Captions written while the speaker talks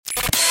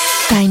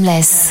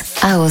Timeless,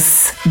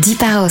 House,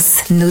 Deep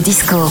House, No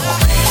Disco.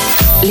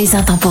 Les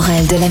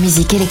intemporels de la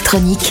musique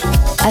électronique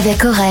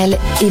avec Aurel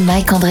et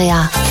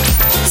MikeAndrea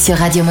sur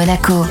Radio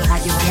Monaco.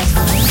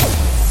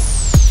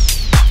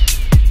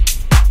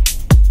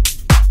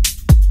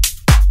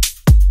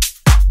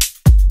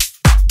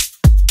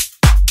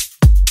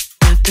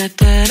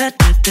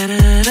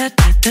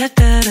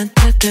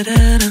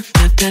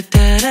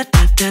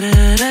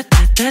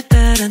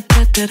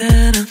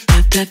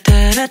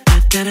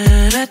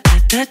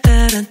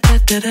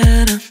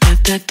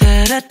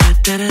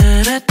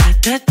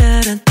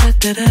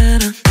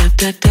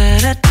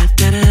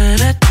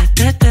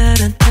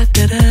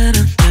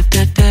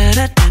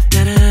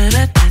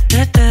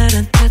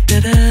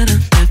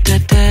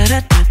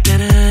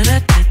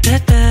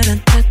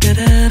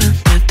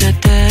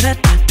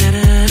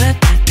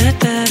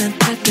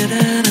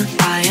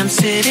 I am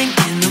sitting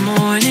in the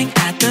morning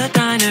at the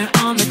diner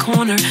on the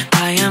corner.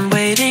 I am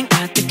waiting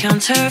at the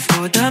counter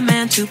for the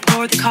man to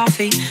pour the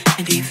coffee,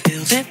 and he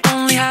fills it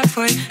only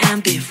halfway.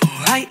 And before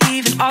I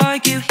even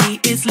argue, he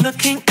is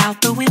looking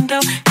out the window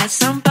at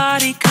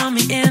somebody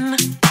coming in.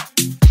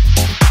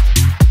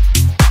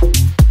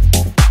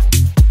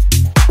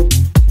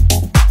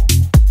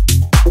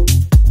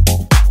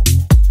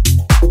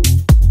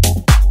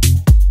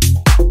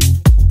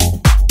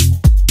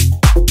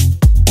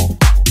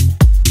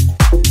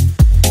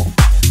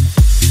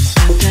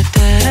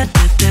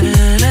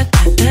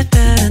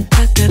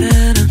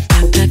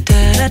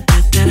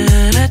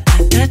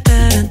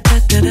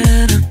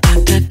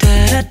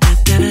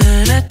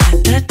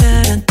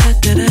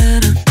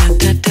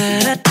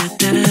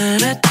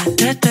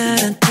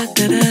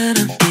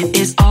 It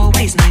is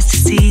always nice to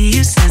see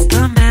you, says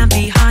the man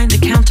behind the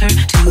counter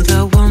to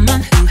the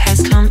woman who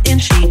has come in.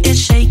 She is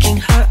shaking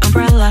her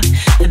umbrella,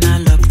 and I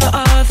look the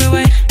other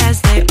way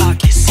as they are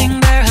kissing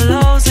their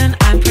hellos, and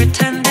I'm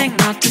pretending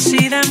not to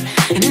see them,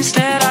 and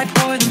instead I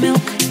pour the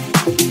milk.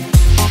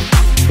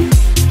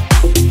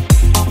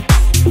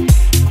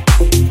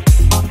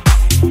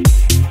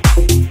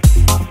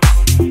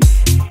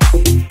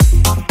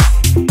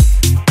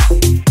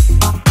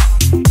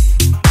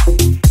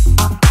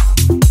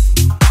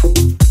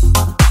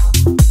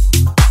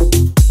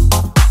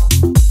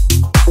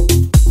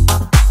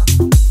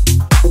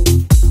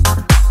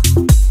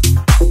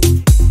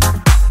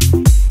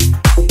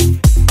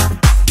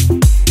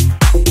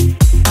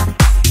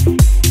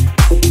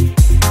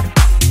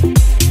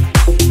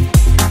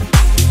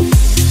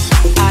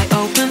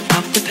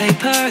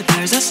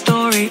 There's a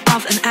story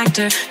of an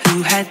actor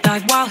who had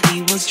died while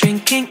he was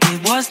drinking.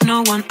 It was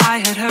no one I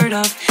had heard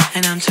of,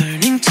 and I'm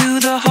turning to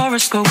the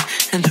horoscope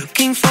and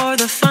looking for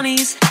the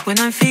funnies when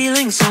I'm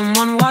feeling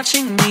someone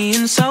watching me,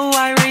 and so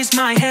I raise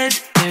my head.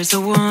 There's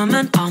a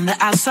woman on the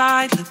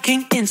outside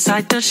looking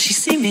inside. Does she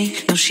see me?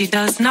 No, she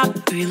does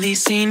not really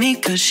see me,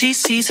 'cause she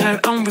sees her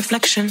own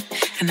reflection,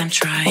 and I'm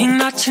trying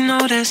not to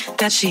notice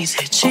that she's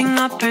hitching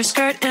up her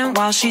skirt, and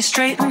while she's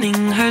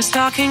straightening her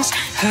stockings,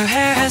 her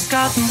hair has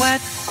gotten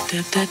wet.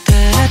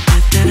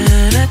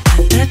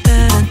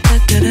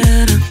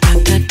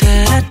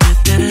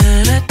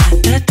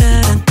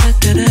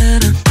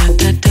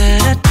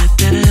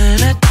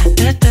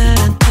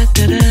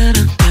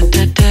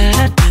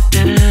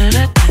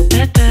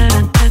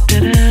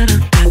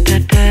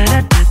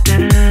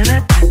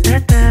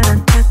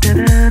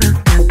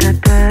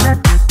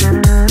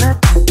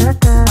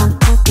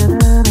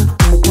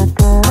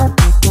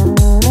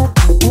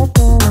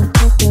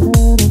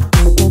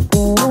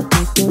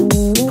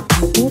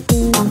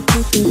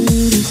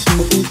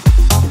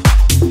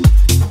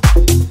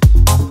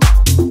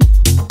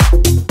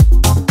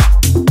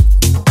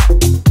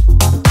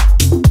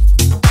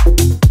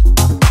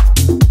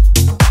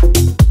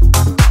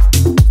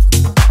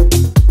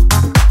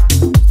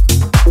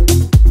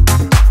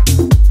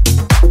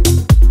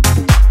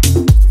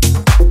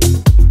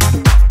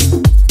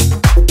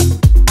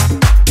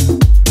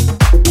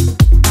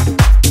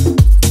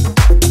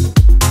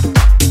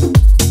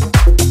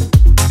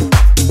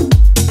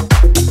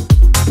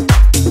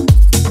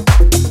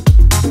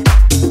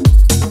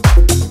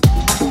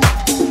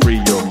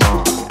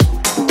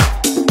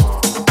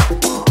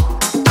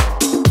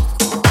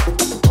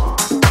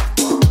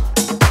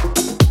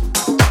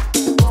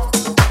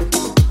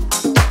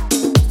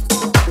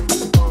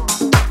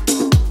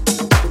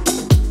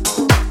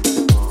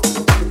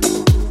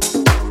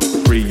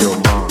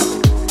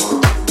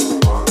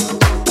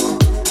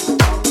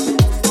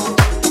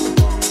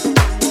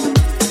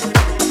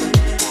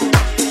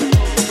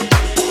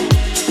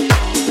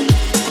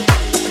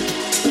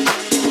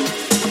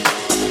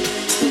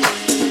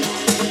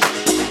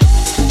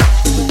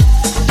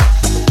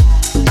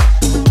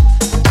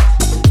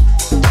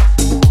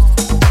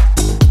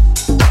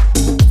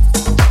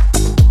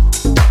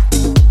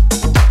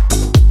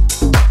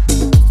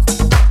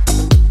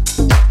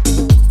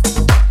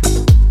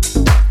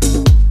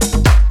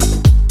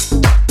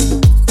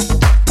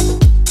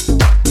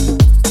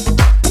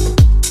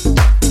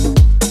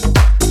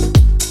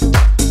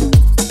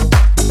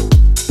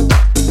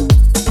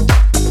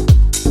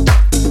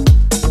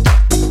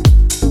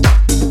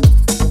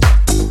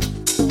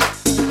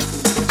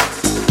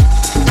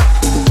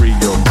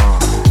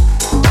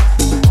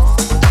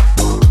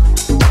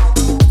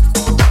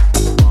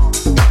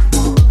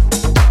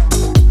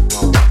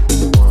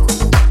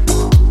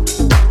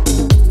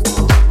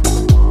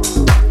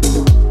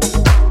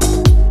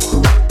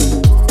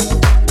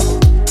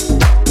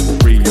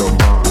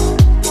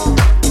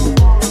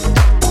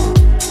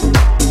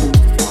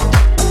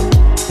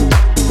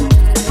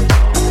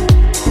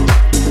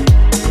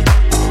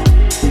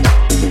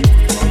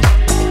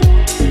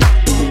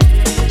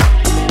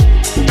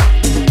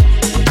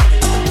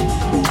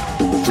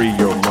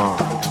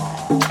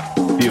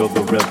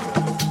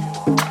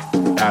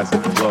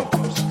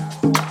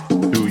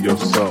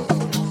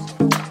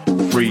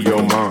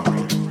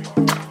 mind,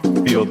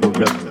 feel the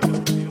rhythm.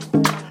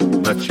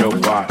 Let your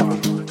body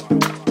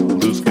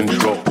lose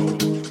control.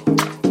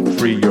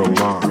 Free your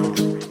mind,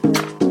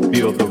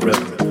 feel the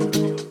rhythm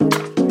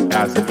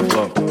as it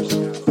flows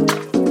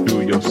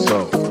through your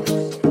soul.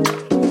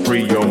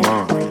 Free your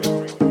mind,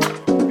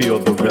 feel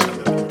the rhythm.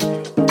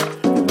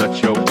 Let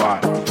your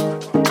body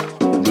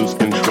lose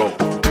control.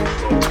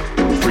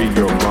 Free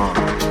your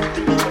mind,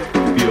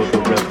 feel the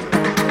rhythm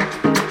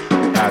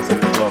as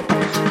it flows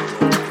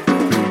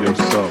through your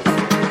soul.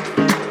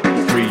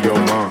 Free your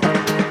mind,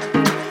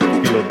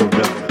 feel the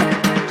rhythm.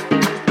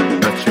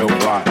 Let your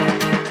body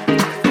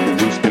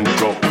lose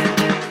control.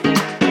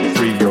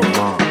 Free your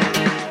mind,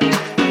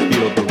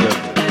 feel the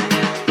rhythm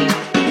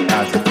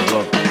as it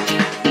flows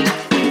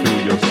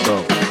through your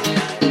soul.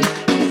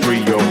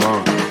 Free your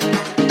mind,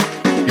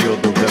 feel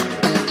the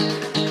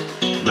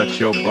rhythm. Let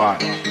your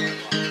body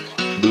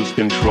lose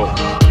control.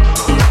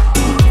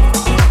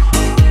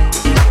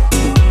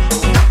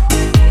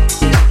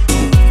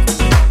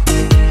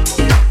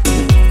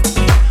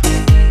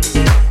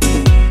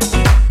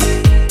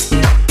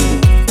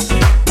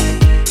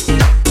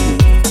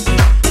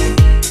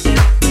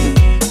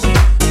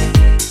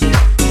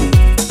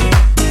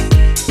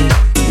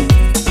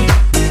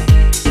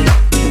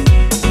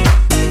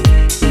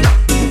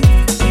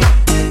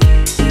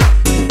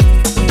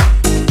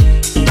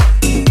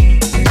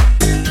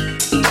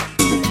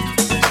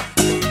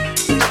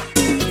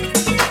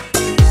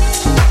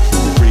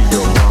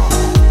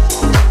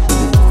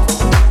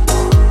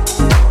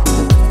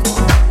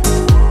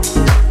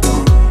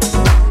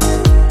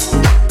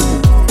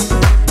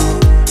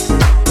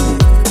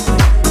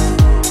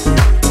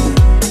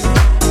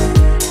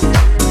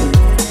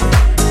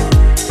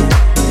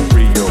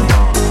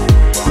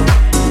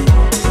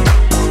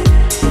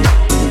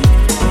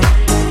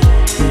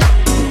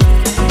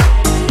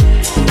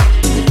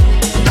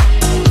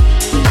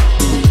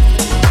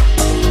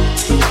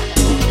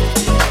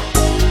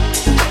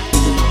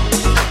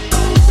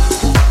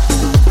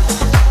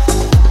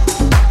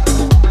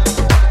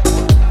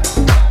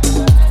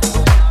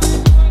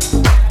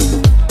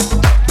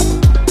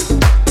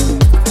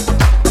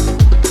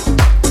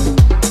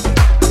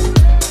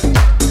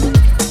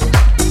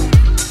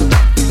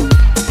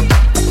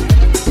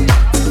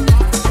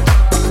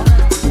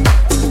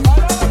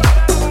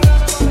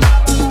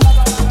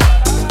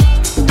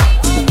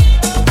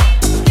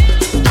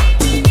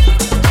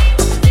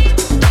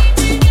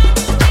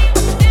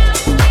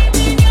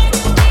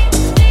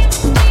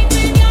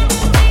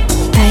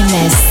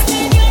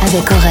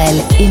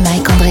 Et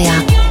MikeAndrea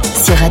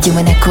sur Radio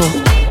Monaco.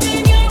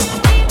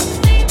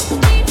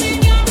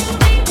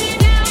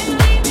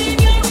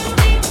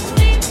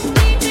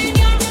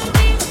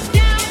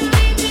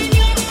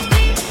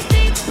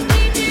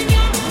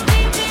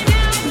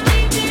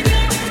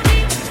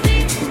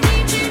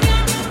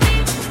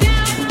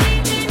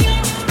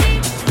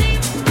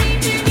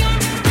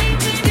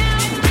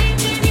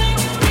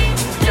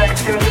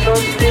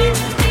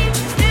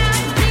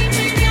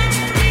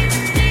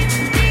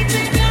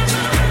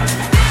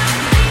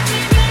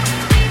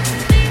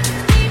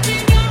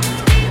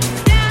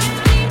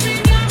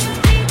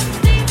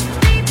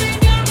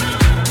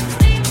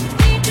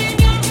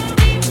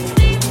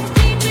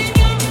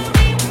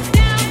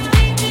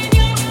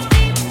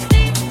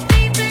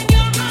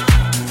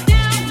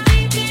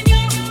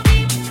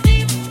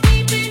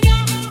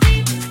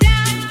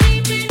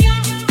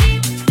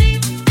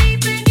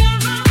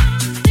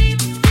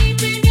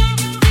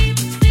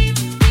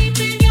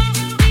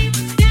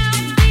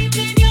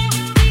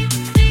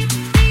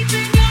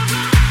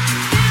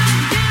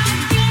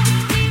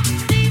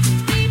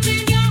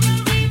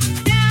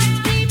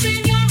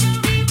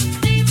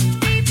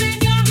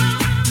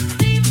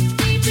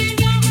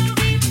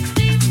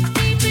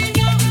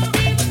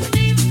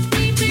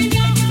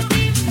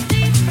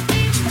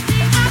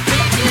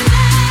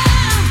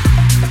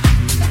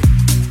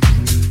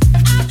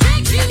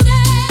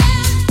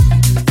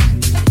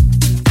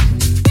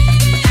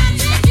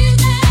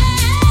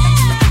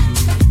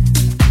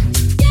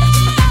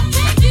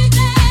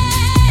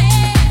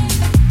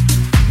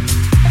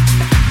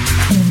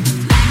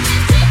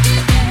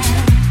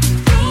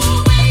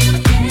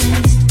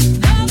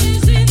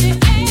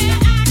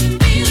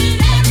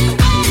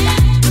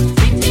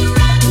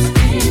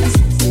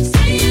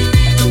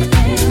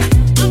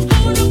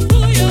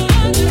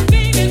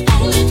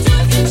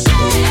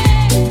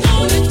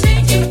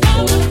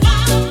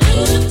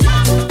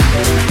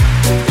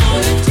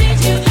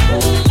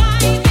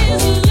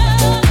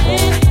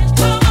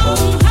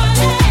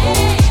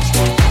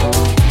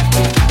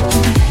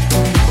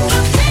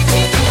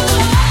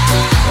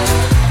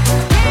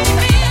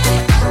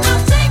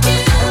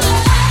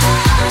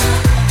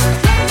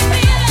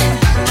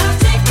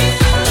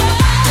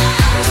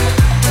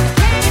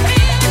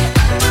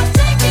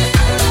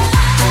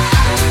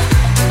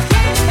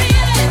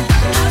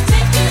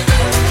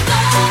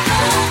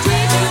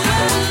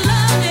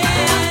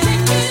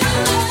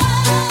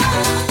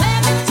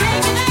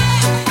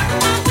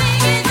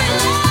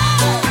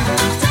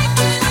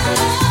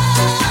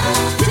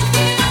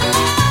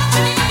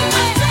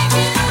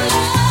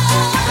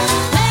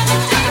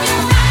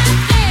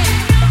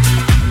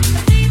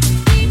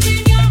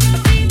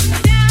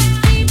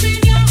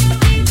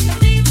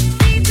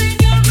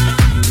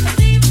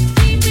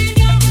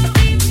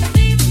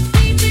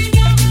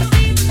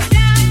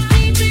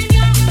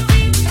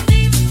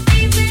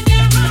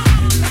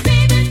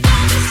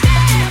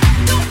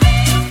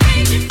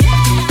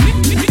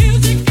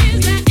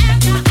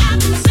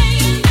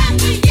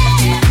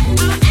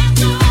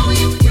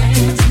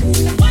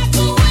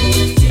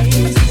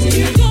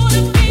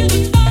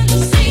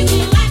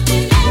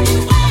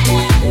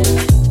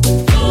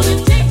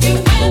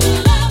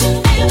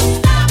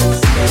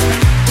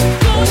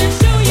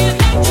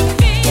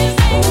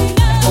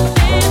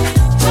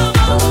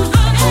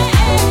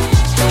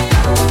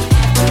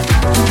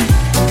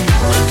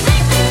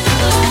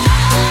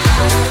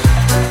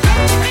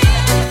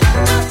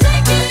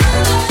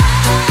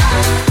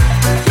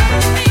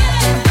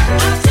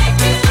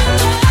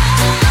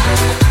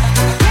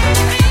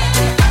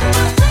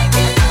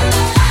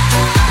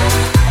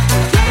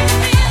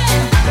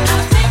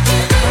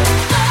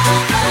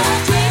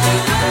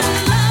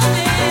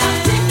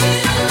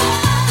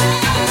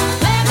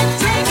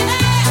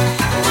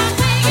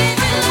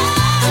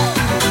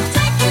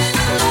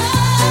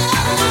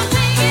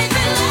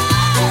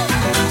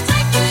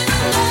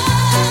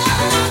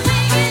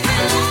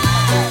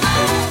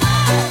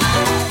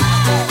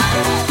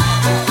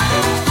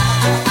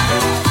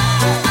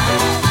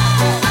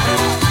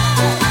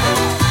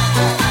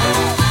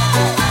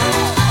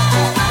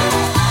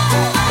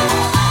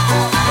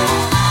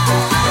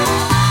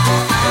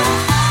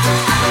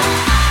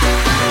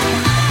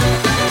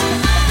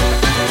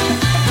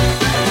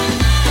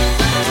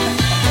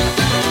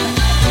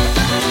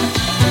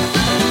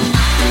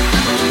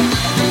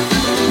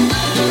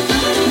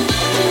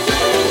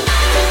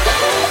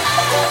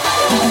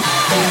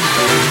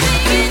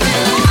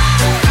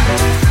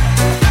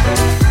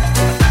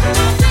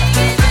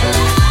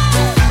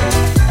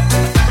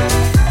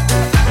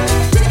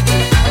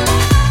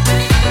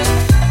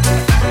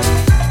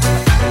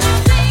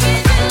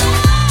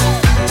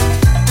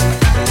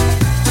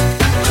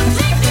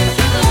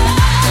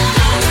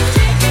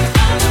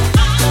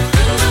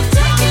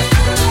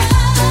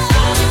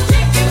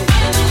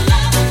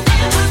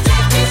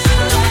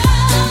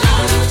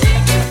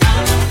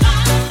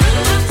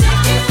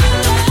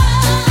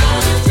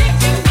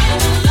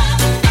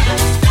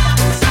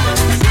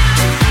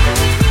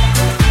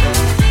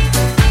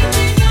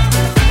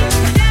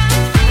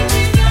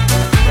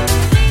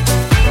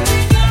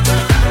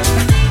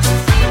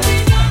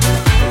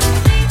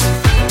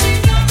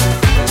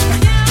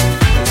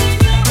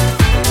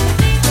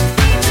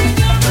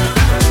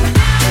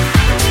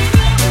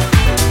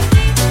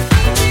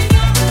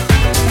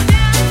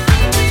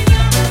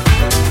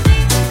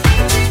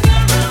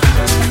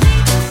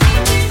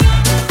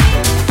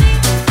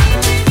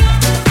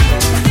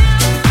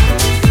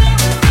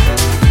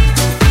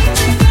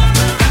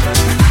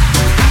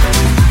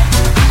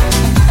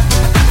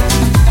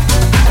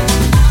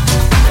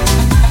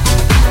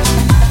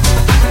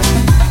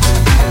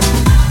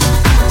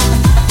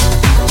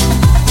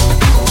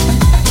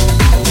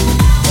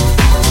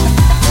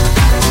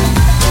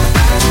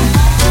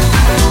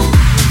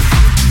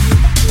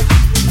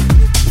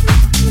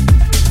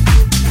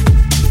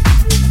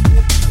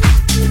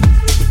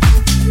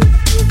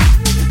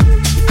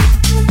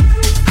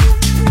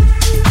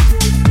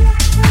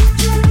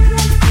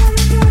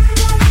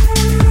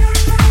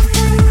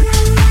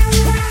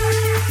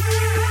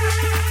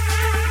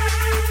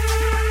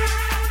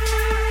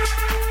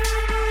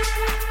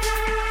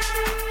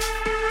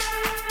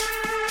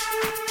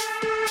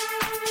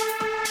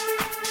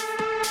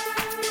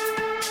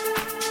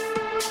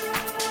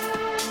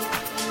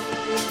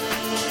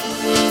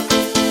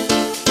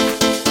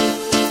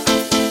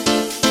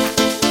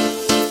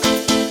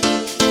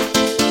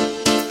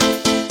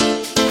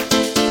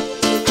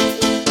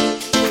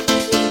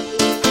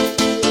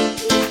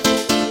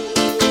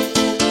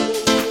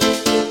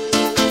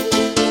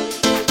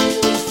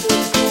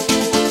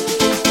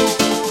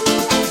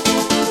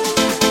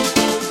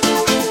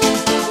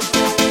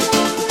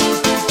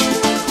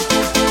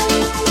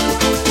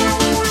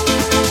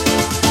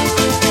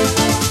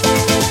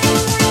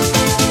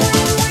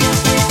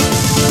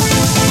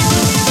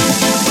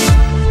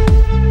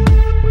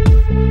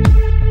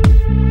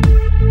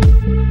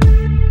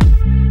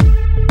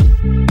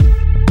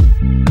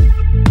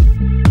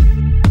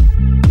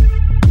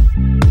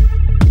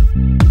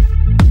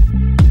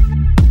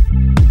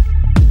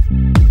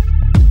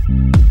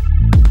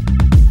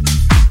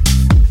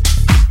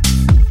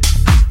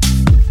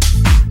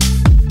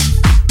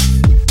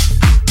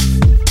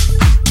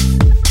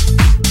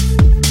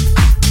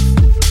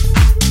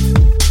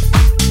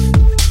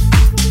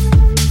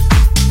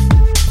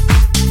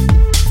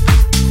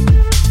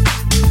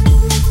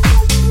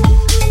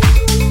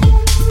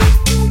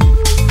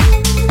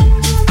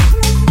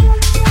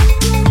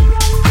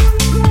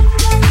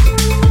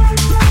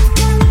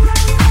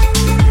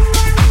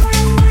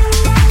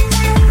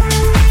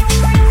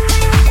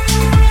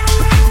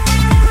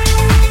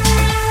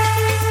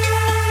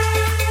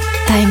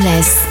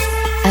 Timeless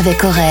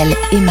avec Aurel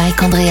et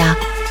MikeAndrea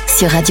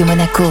sur Radio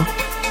Monaco.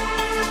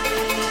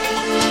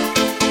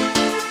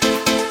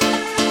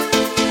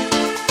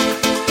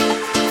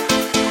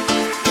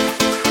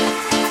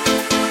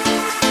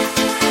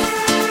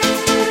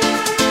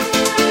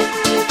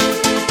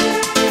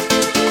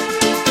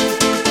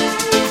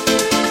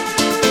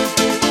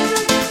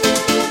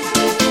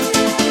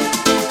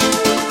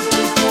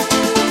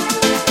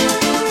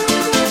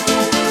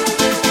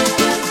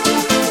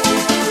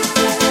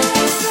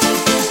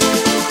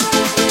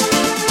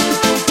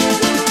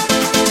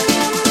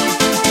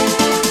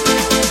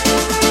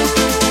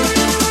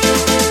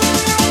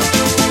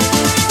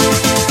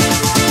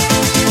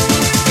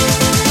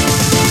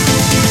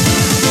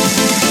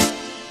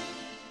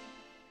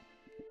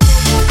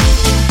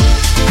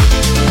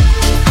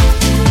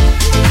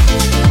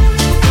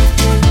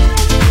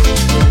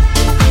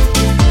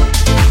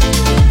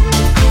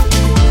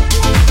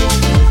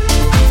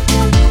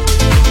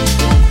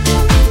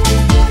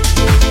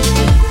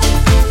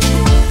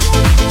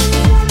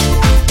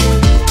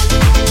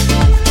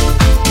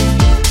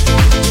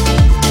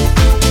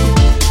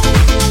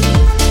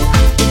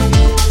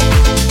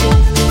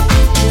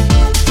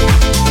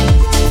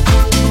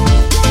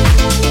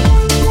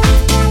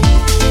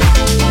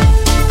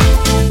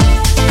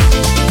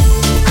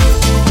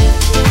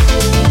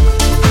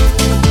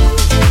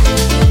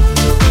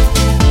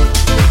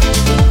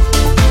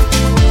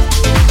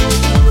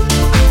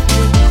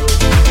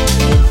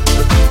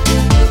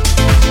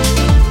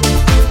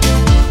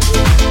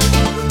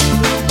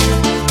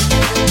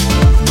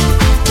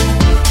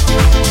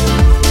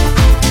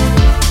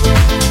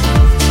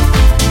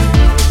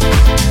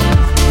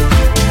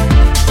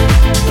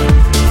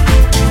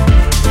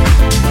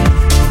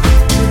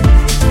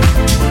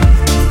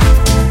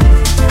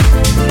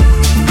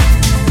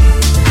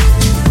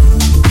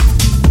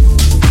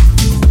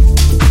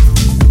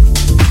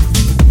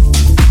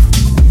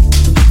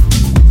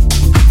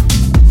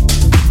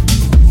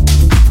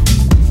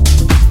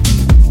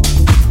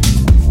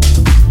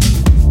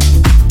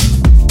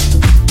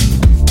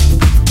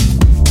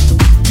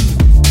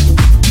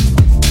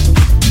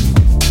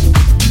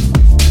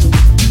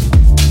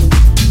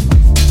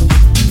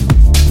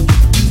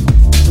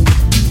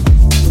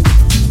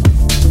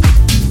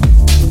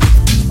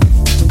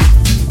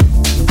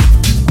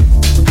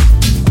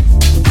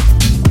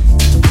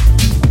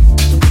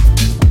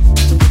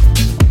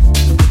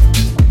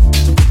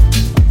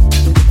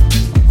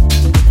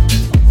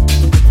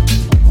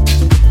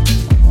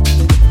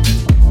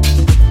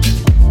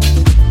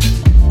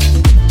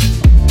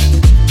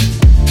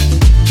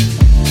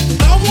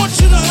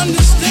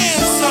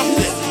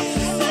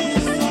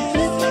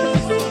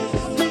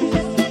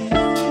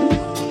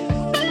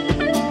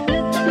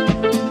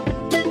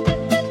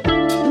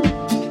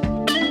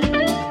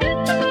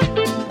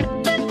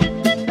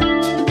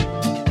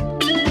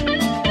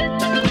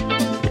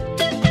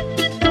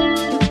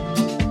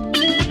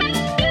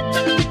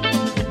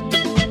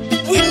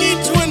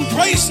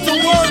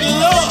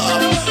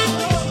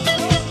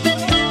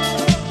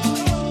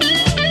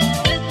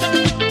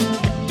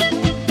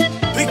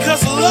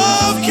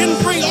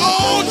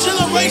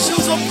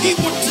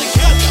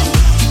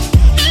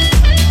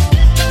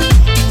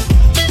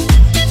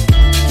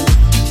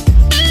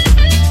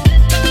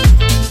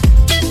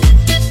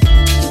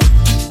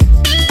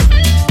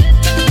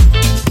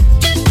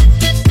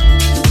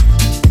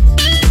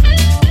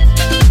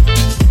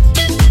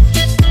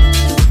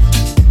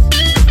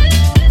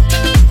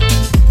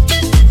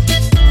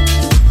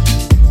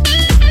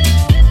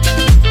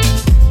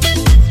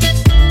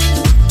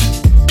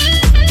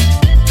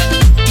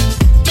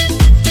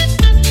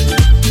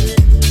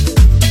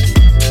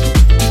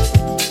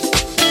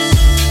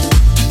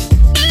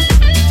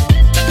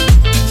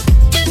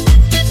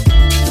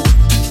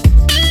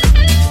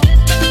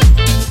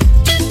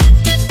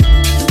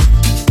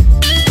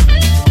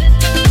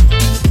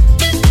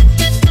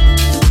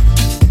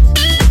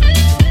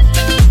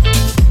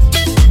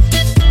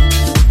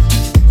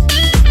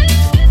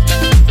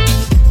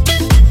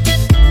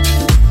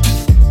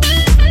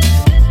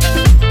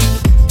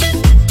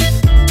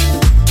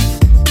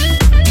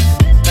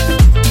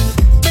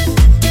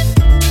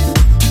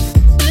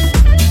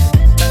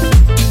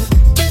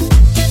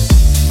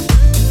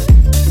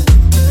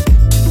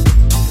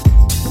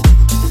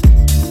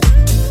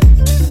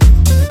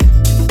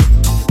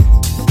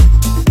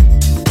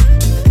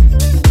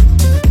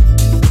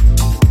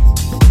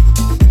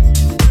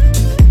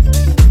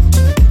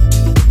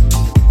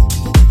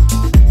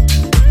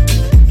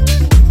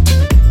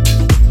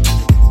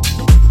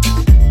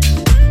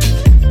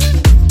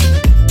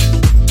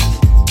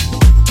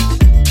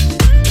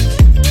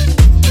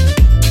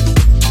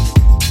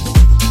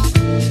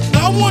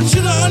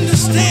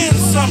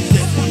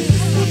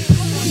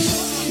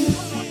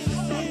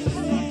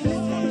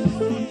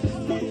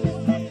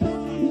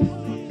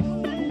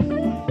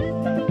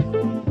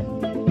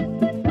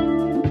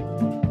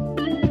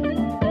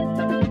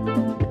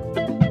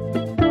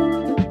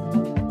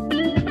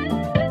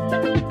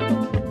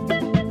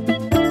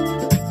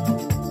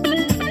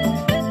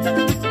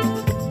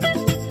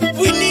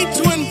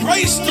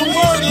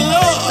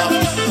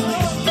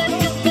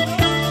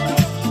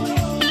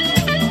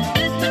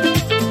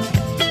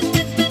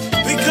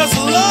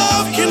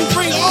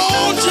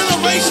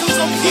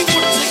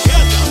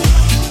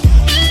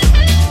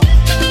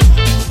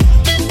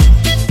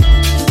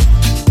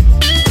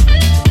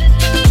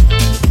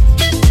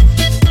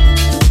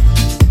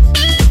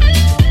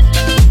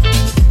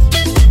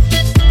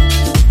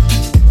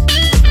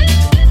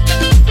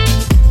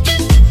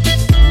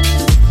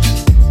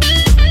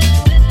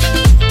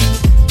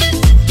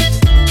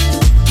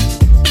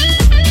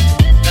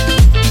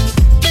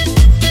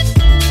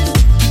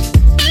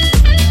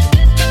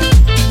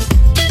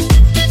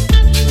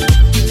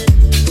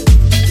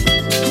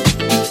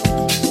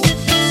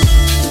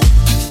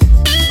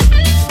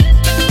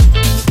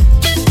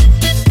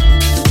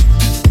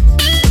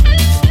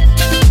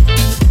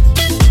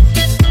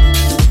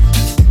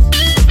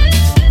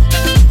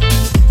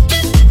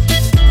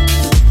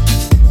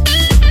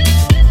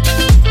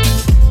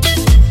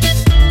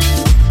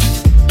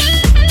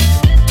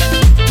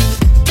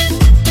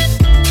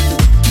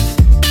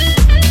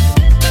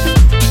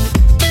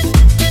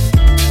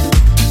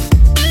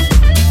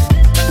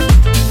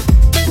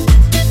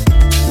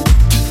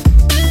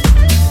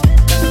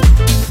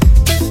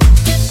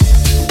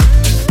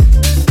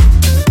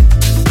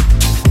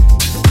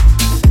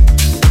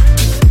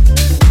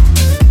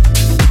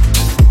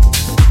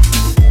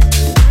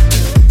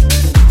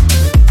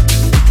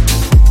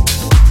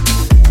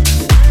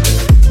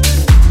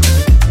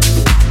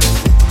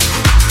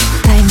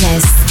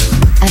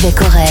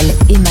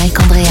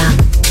 MikeAndrea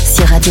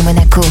sur Radio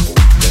Monaco.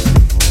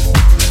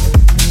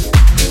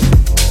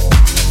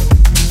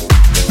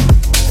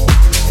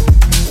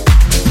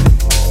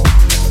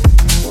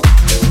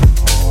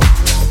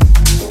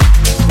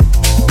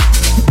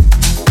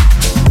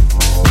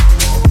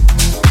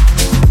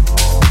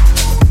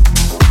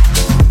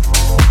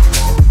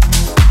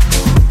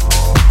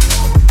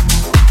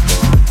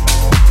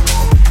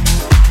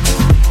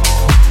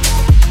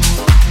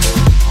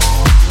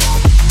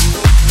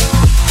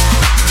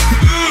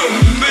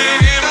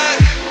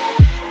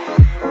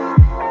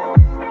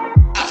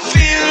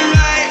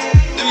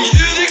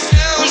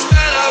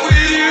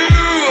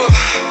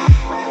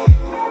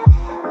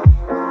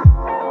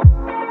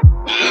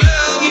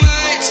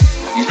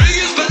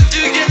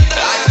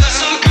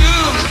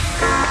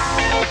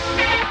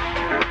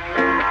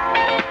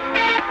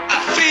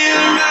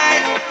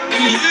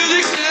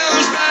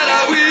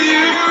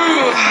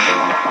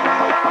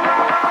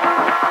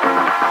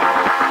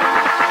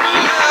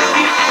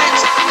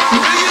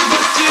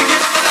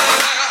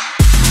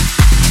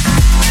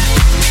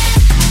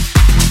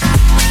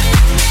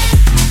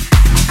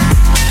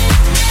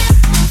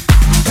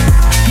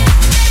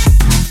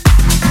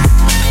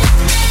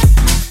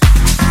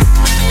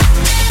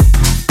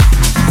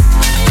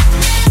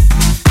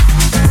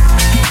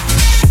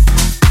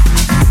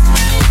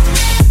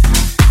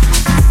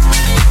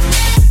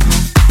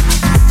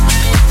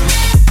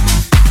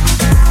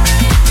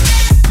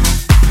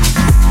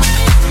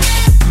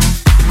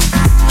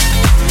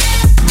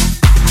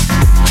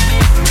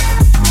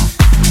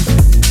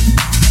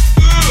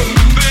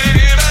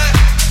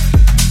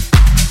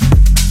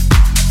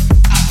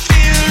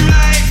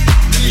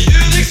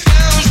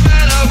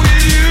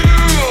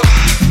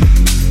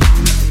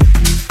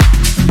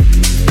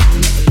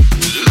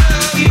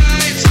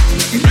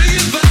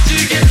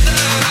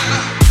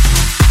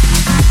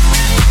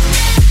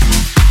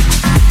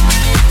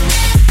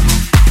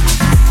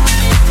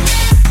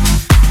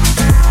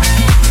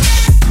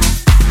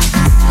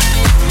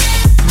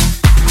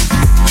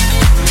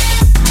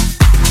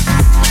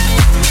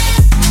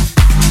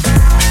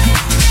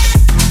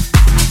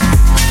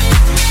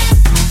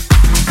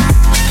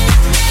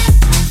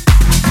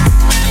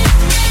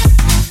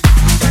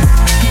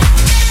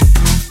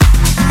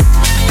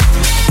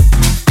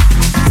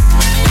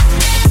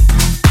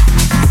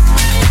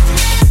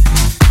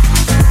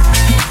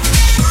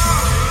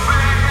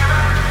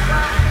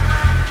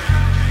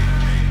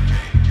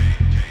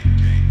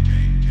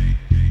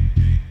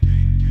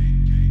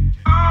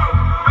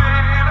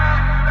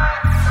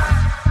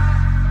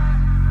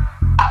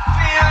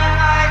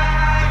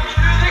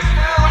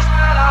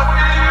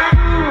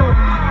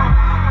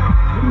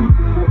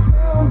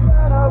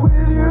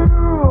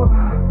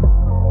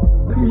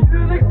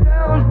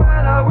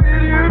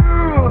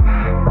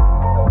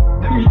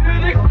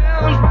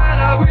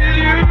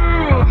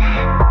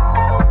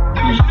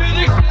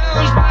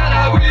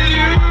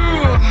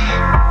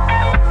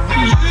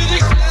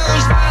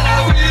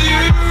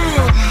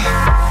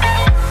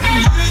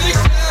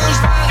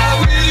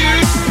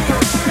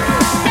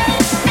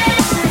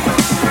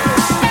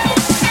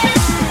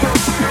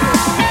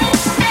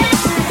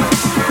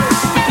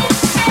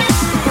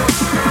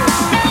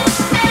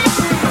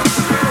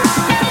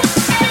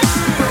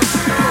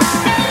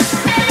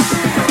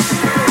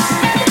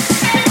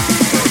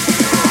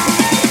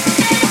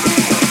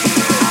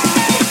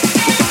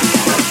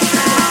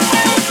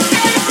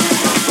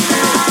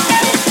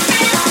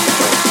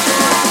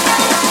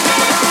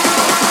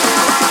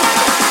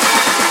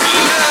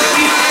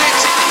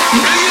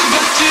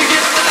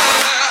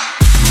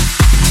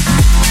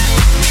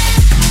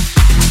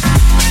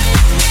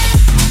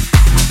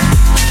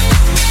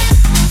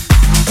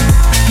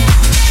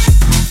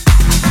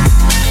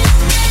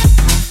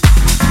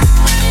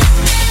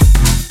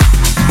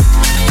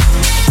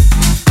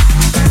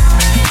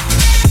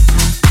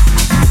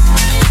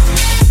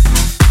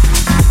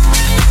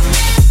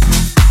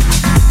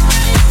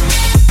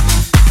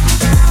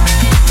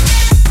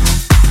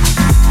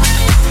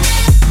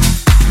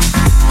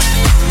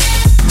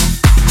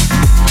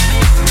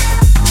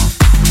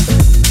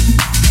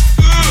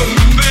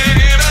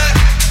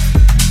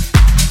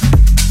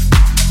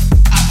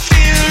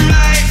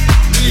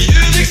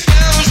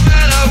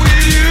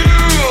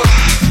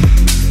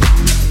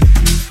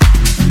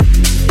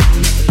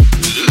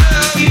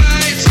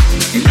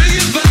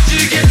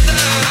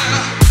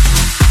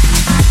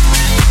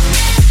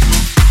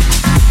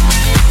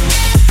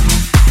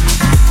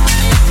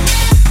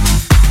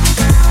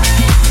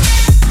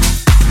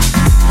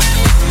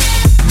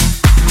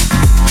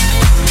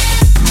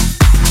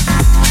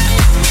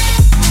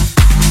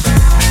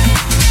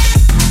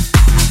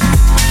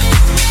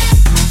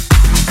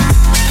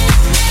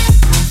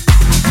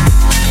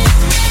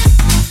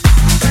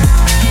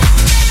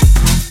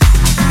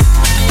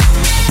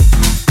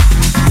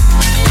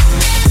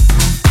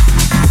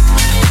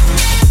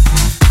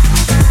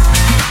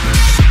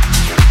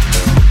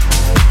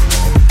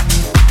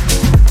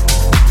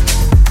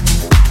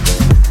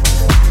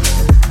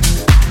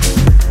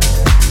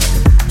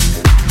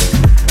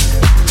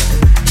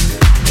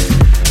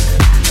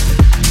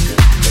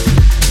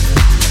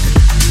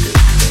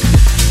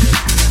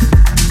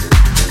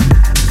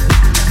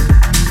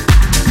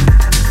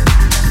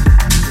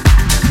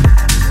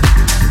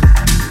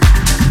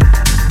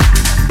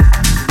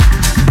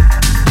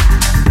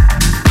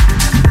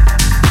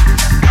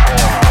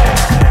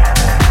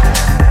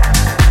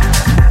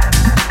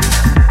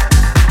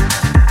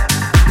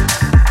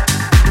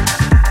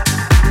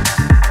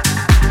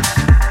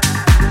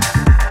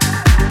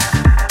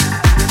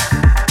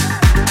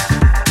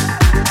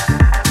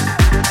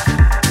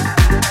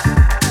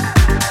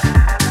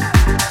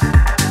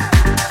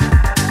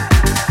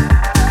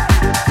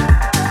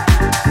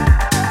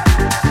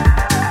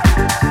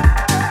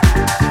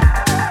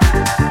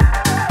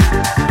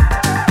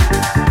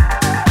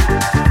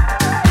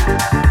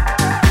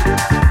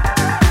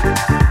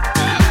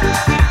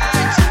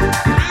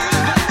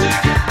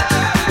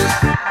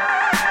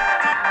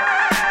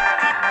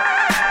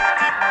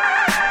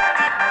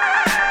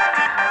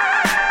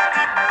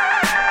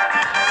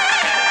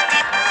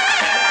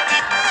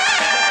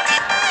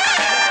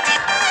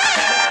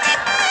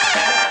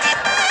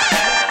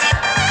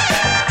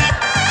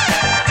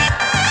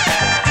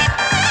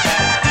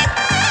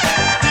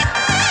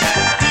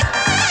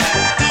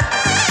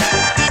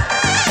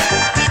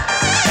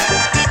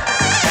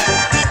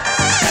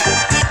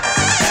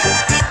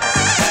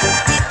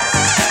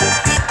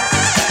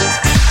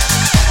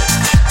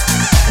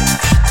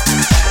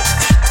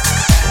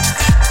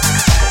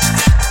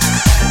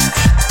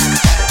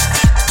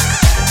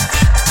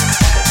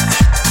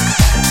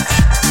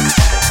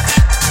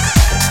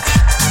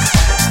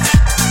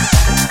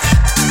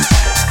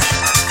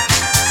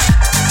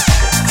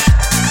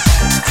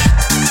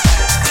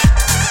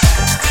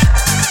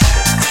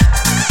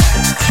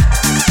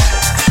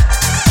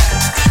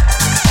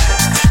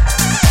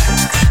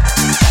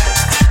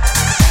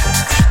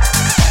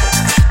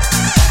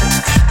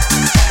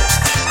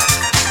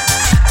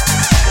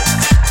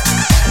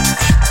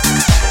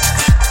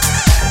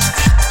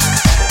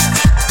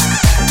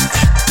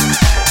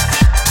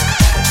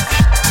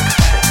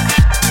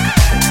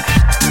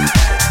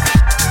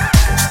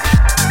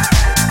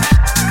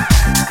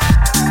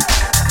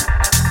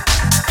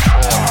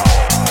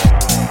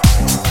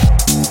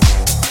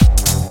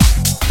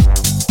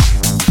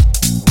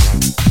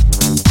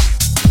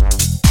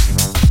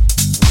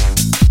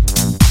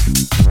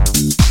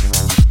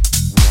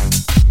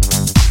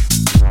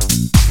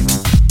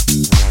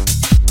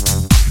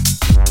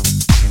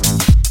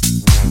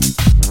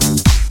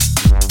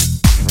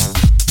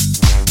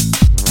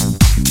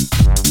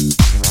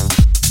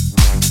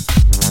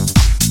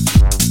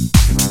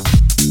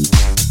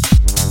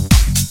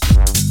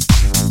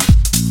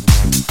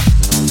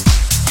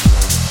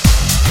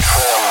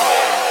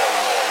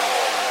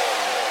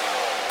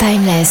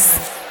 Timeless,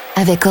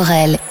 avec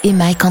Aurel et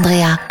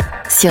MikeAndrea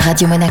sur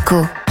Radio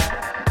Monaco.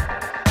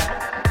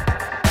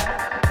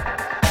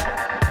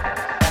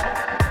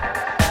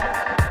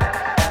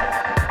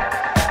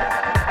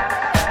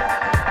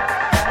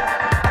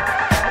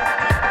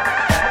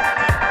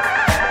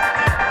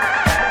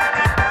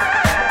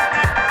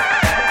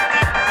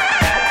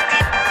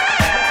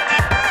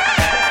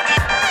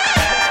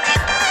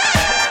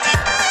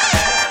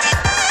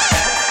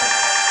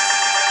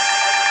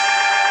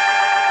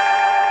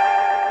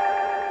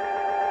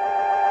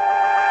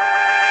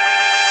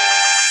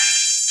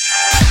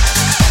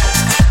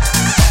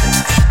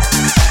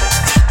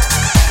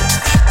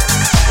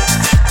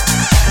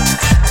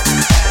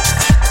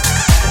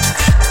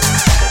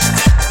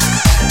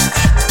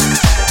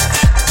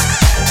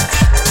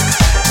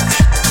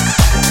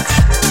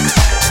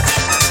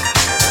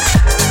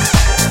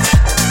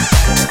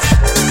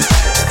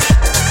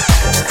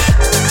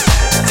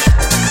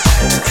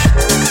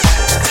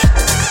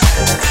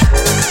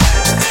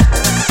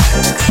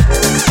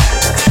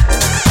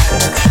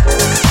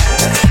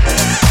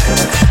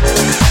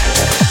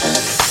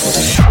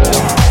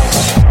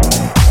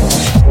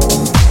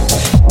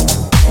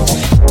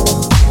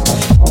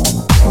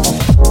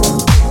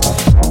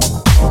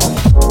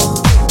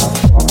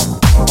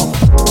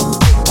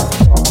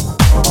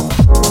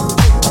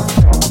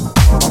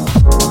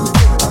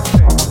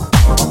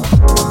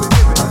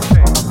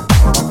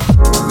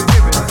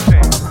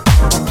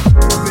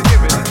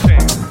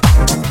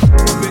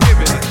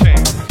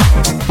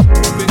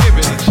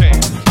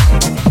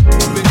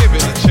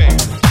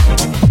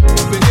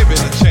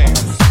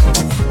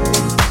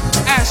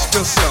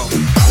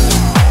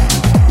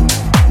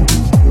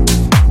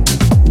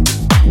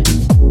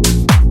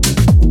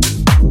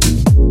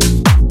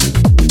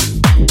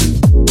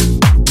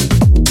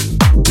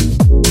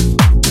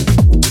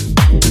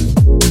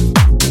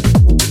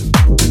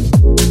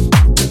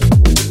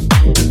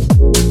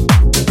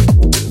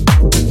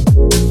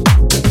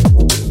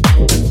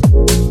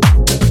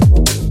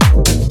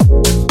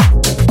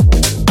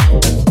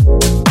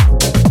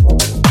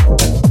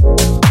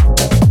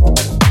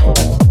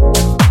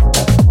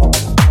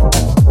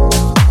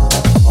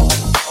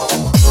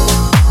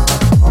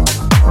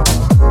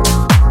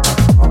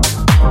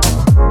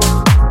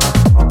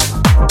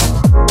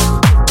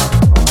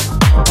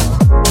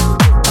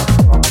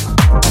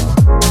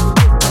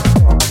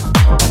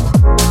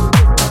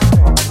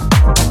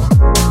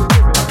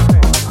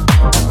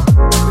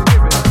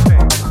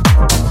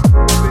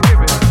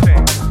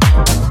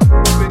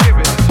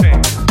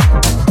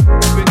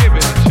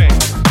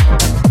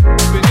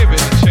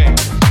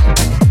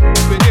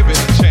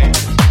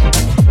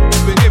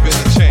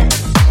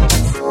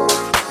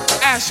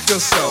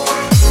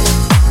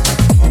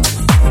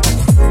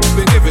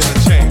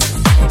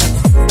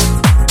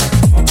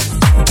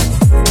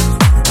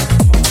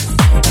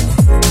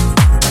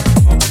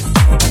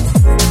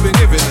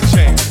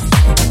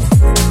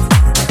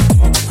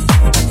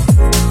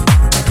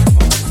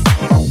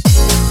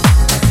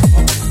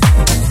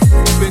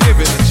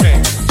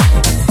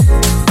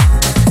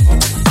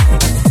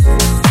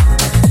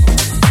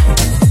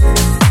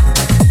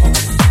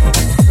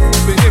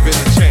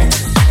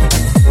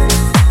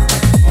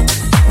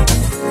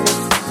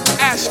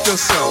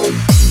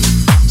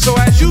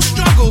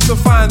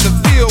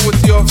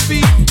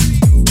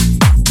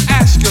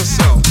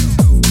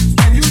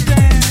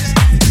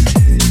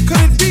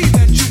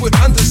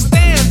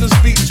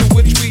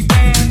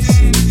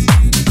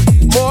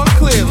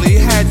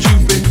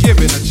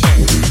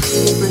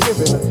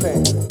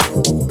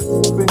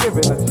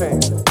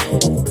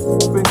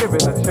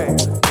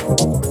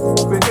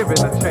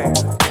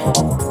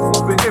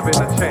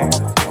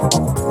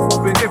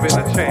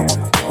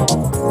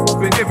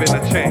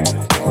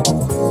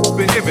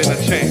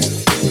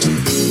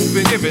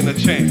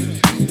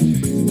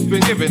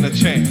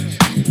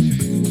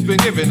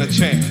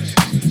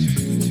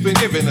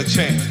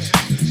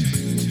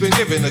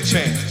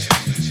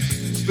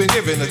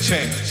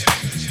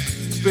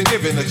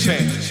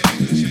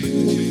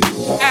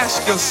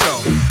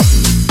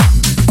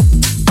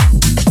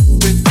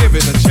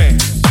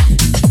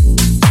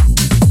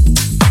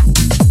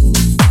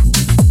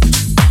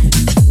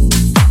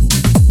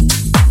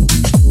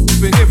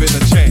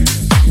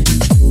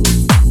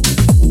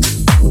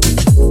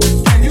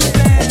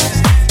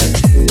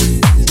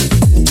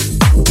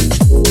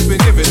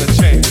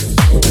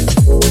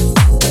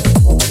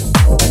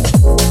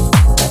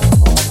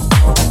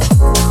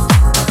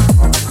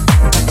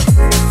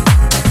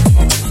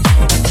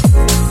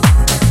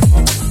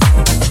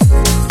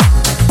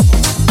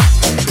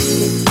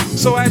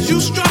 So as you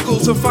struggle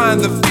to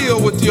find the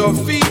feel with your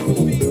feet,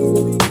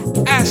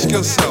 ask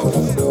yourself,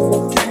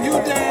 can you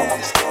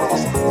dance?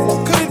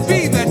 Could it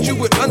be that you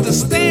would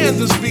understand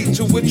this beat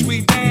to which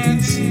we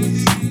dance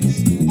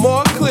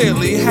more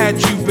clearly had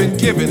you been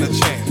given a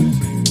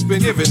chance?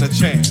 Been given a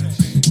chance.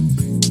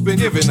 Been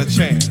given a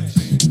chance.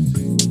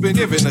 Been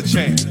given a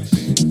chance.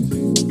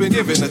 Been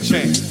given a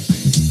chance.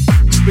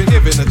 Been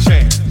given a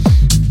chance.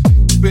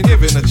 Been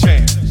given a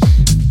chance.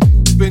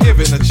 Been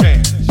given a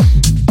chance.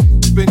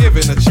 been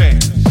given a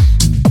chance,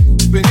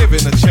 been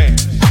given a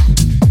chance,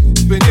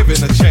 been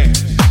given a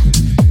chance,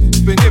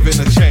 been given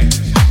a chance,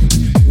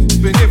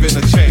 been given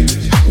a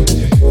chance,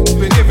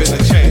 been given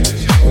a chance,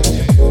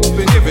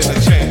 been given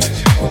a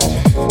chance,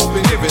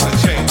 been given a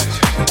chance.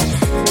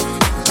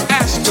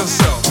 Ask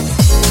yourself.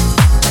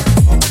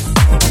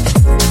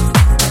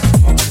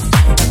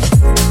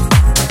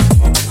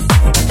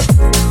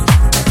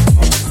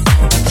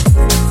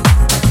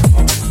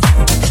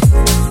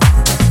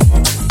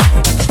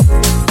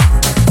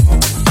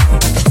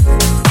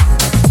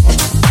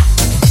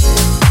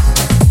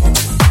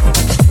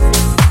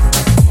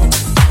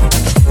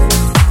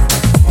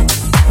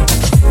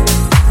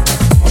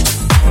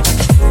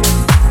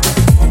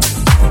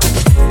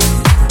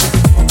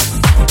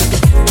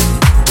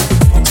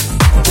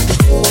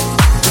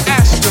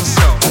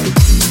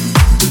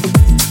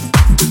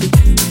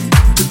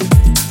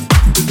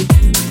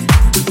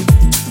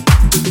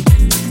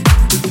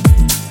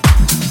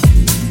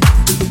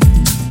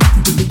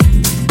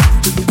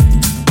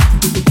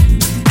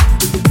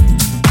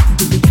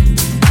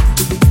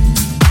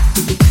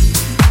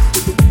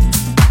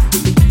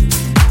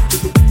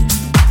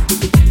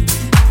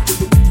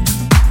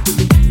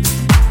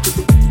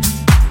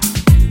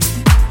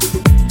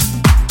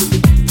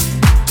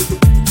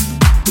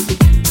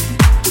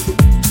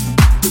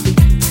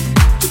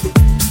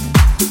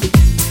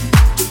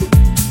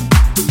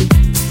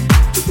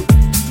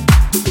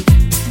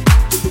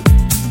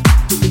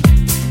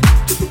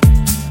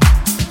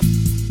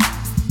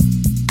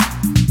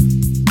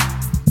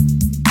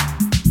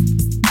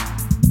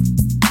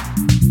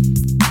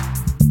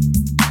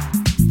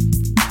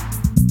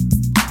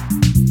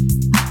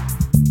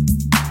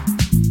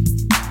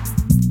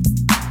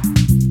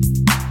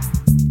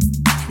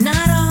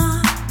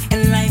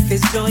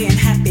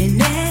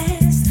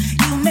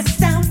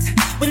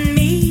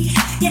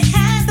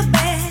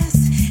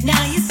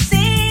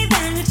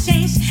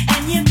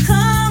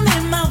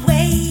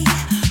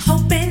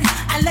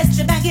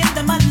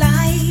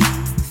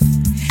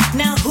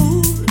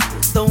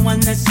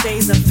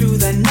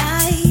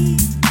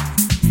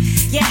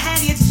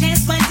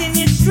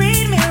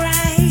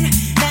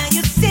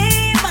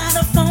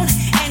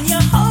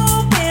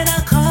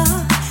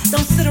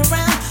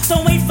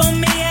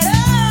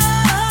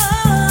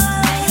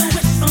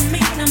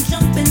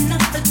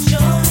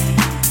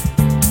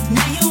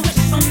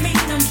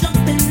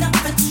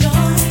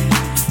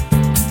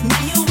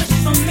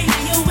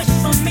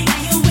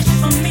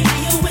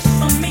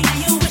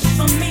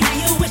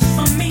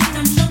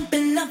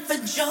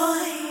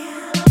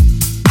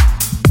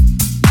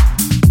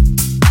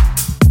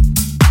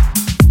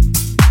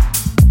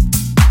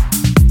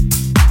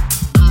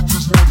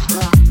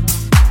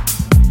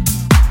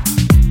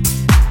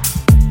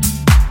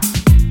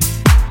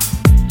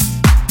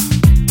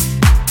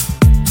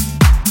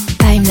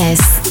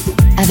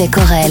 Avec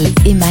Aurel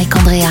et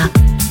MikeAndrea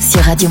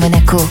sur Radio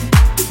Monaco.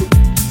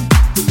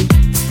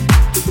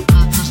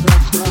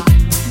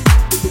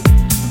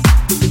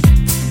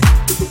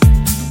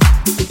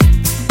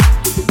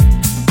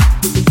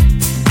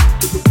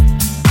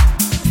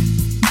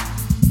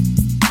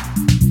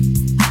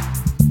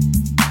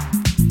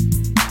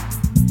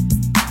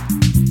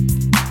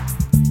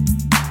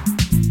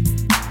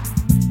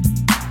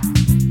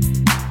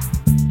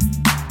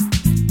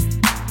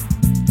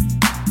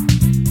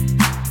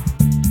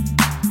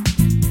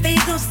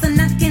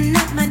 Knocking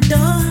at my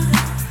door.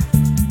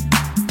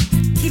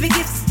 Keep it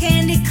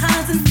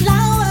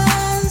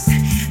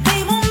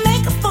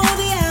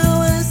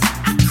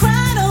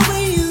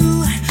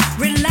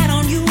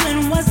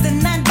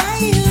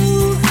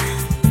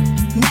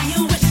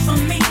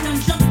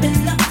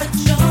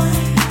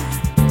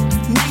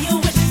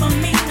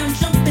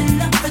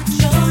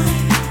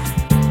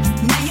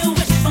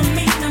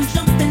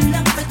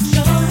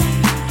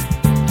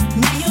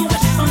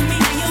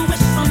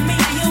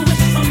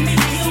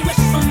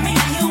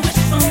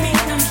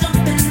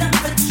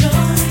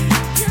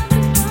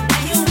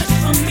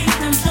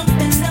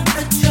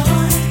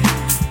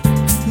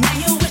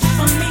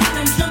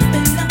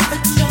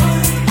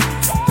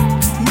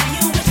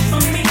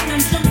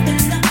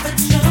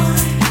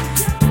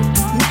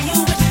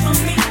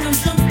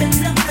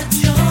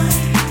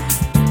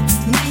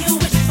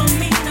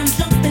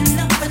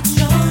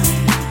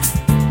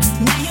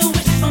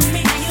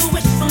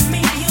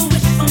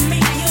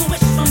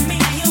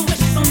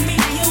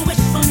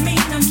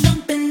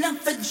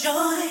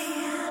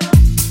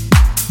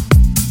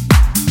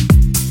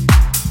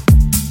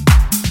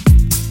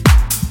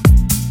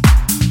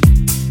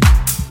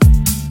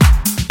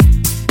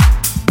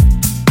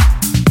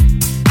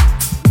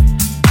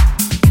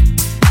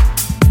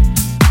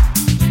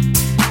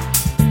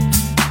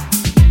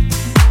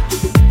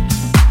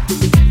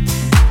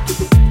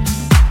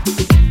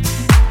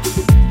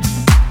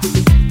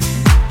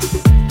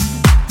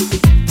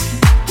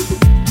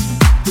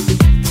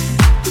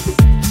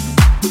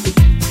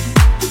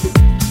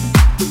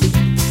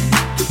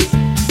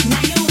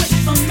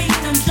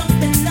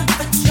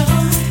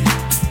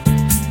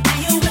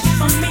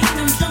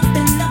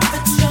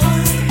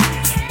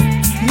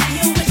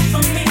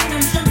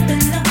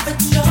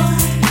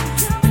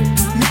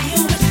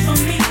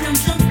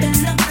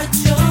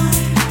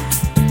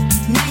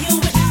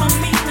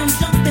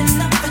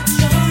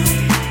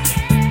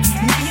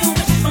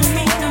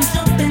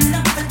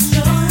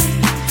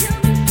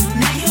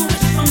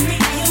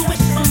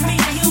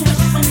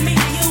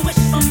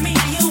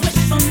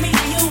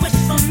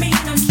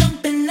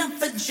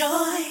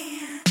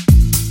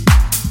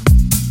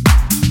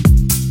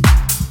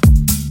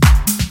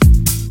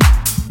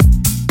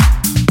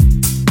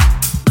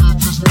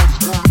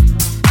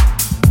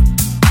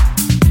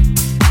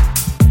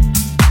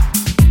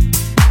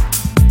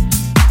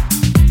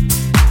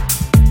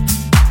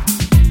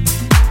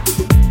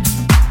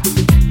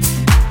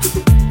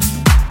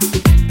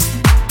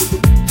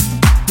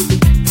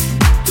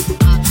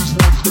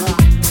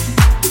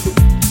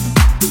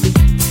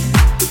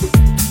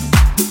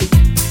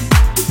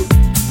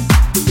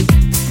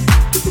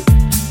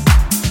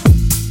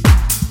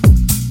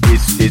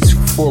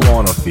full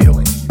on a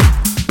feeling.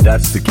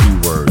 That's the key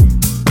word.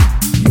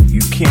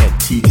 You can't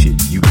teach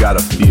it. You gotta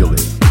feel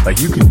it.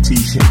 Like you can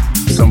teach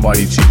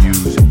somebody to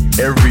use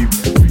every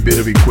bit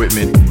of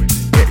equipment.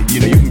 You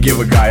know, you can give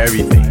a guy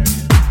everything.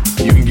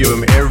 You can give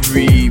him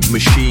every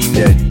machine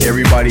that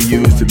everybody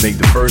used to make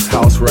the first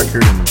house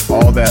record and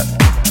all that.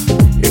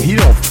 If he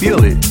don't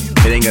feel it,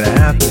 it ain't gonna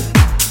happen.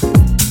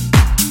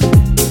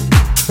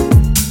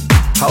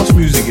 House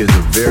music is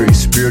a very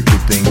spiritual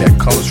thing that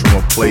comes from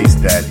a place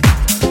that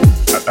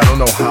I don't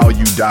know how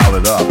you dial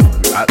it up.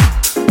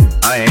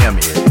 I am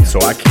it, so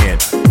I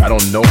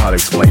don't know how to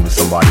explain to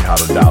somebody how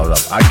to dial it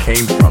up. I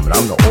came from it.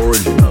 I'm the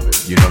origin of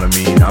it. You know what I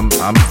mean?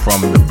 I'm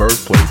from the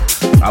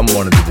birthplace. I'm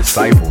one of the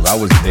disciples. I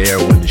was there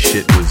when the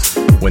shit was,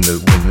 when the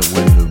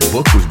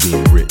book was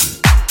being written.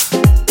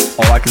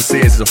 All I can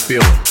say is it's a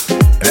feeling.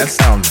 And that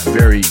sounds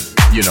very,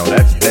 you know,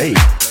 that's vague.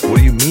 What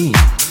do you mean?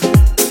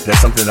 That's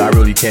something that I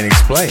really can't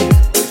explain.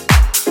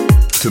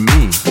 To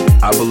me,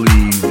 I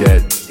believe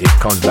that it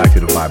comes back to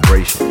the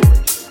vibration.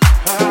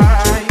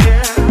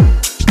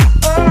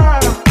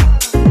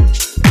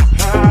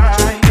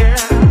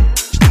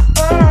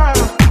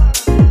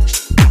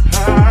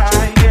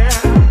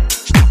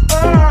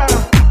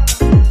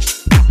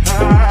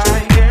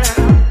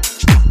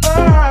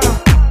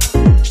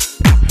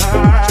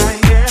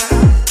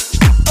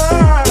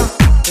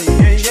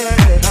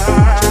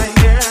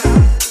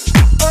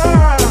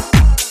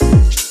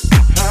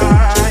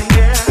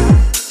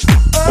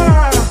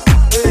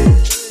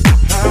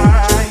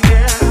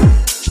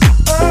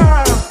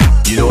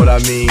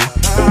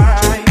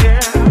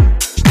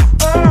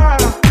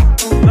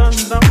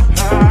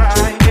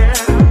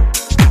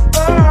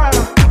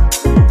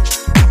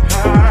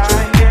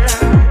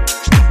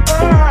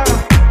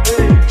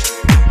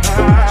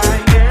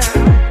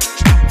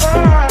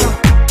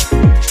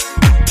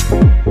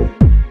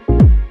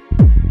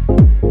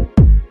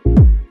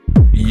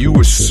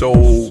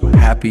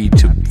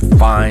 To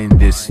find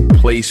this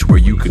place where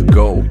you could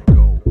go,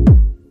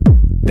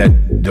 that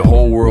the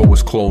whole world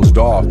was closed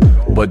off,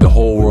 but the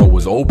whole world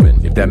was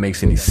open, if that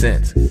makes any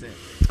sense.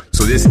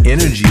 So this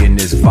energy and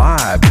this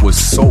vibe was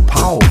so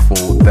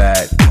powerful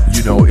that,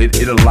 you know,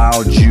 it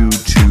allowed you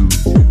to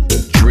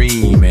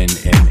dream and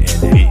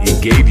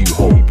it gave you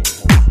hope.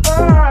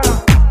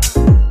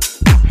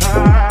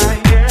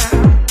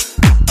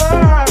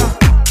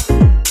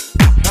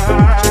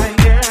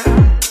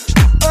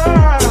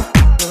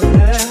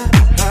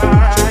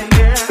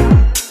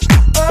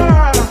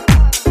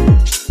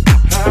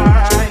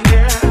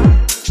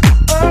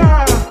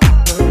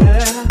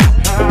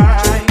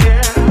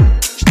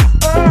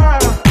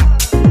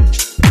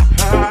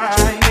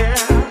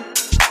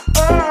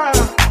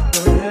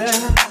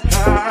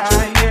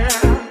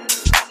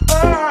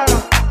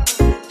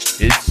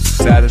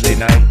 Saturday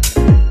night,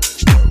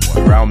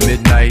 around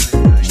midnight,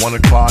 1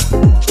 o'clock.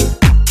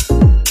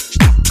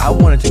 I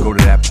wanted to go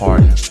to that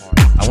party.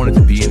 I wanted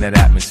to be in that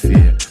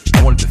atmosphere.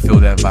 I wanted to feel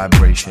that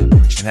vibration,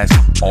 and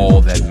that's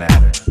all that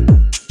mattered.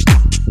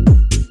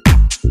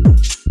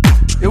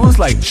 It was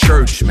like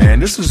church, man.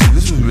 This was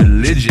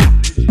religion.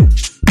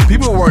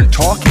 People weren't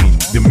talking.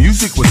 The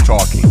music was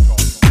talking.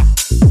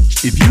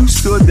 If you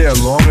stood there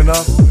long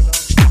enough,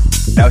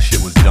 that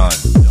shit was done.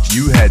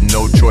 You had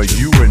no choice.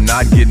 You were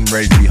not getting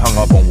ready to be hung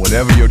up on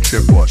whatever your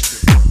trip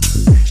was.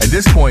 At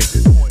this point,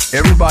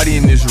 everybody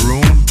in this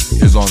room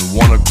is on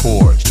one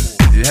accord.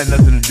 It had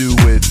nothing to do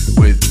with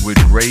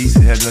race.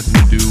 It had nothing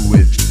to do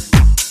with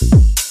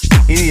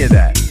any of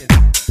that.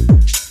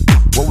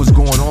 What was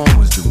going on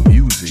was the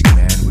music,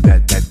 man, with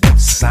that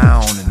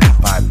sound and that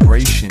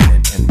vibration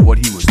and what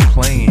he was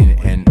playing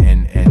and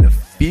the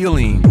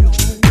feeling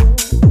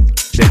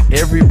that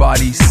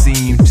everybody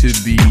seemed to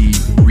be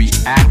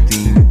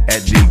reacting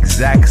at the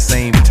exact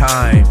same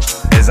time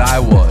as I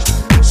was.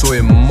 So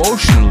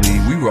emotionally,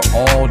 we were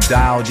all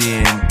dialed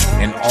in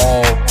and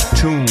all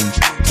tuned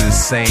to the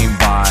same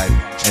vibe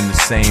and the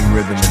same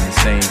rhythm and the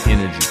same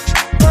energy.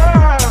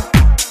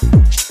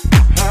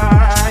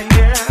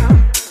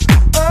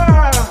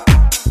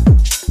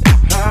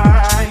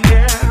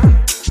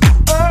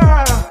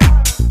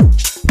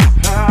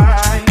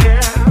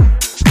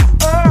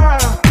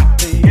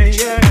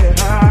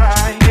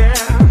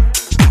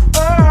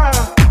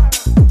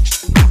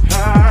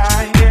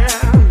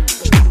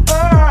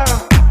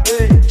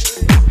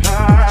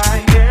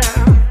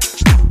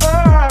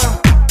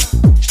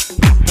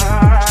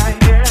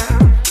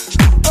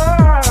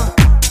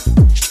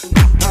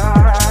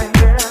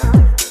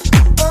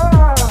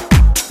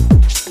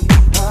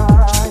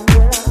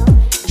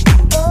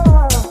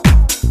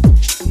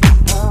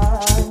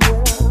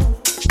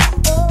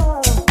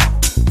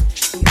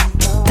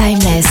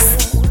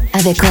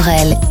 Avec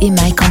Aurel et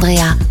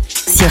MikeAndrea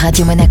sur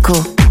Radio Monaco.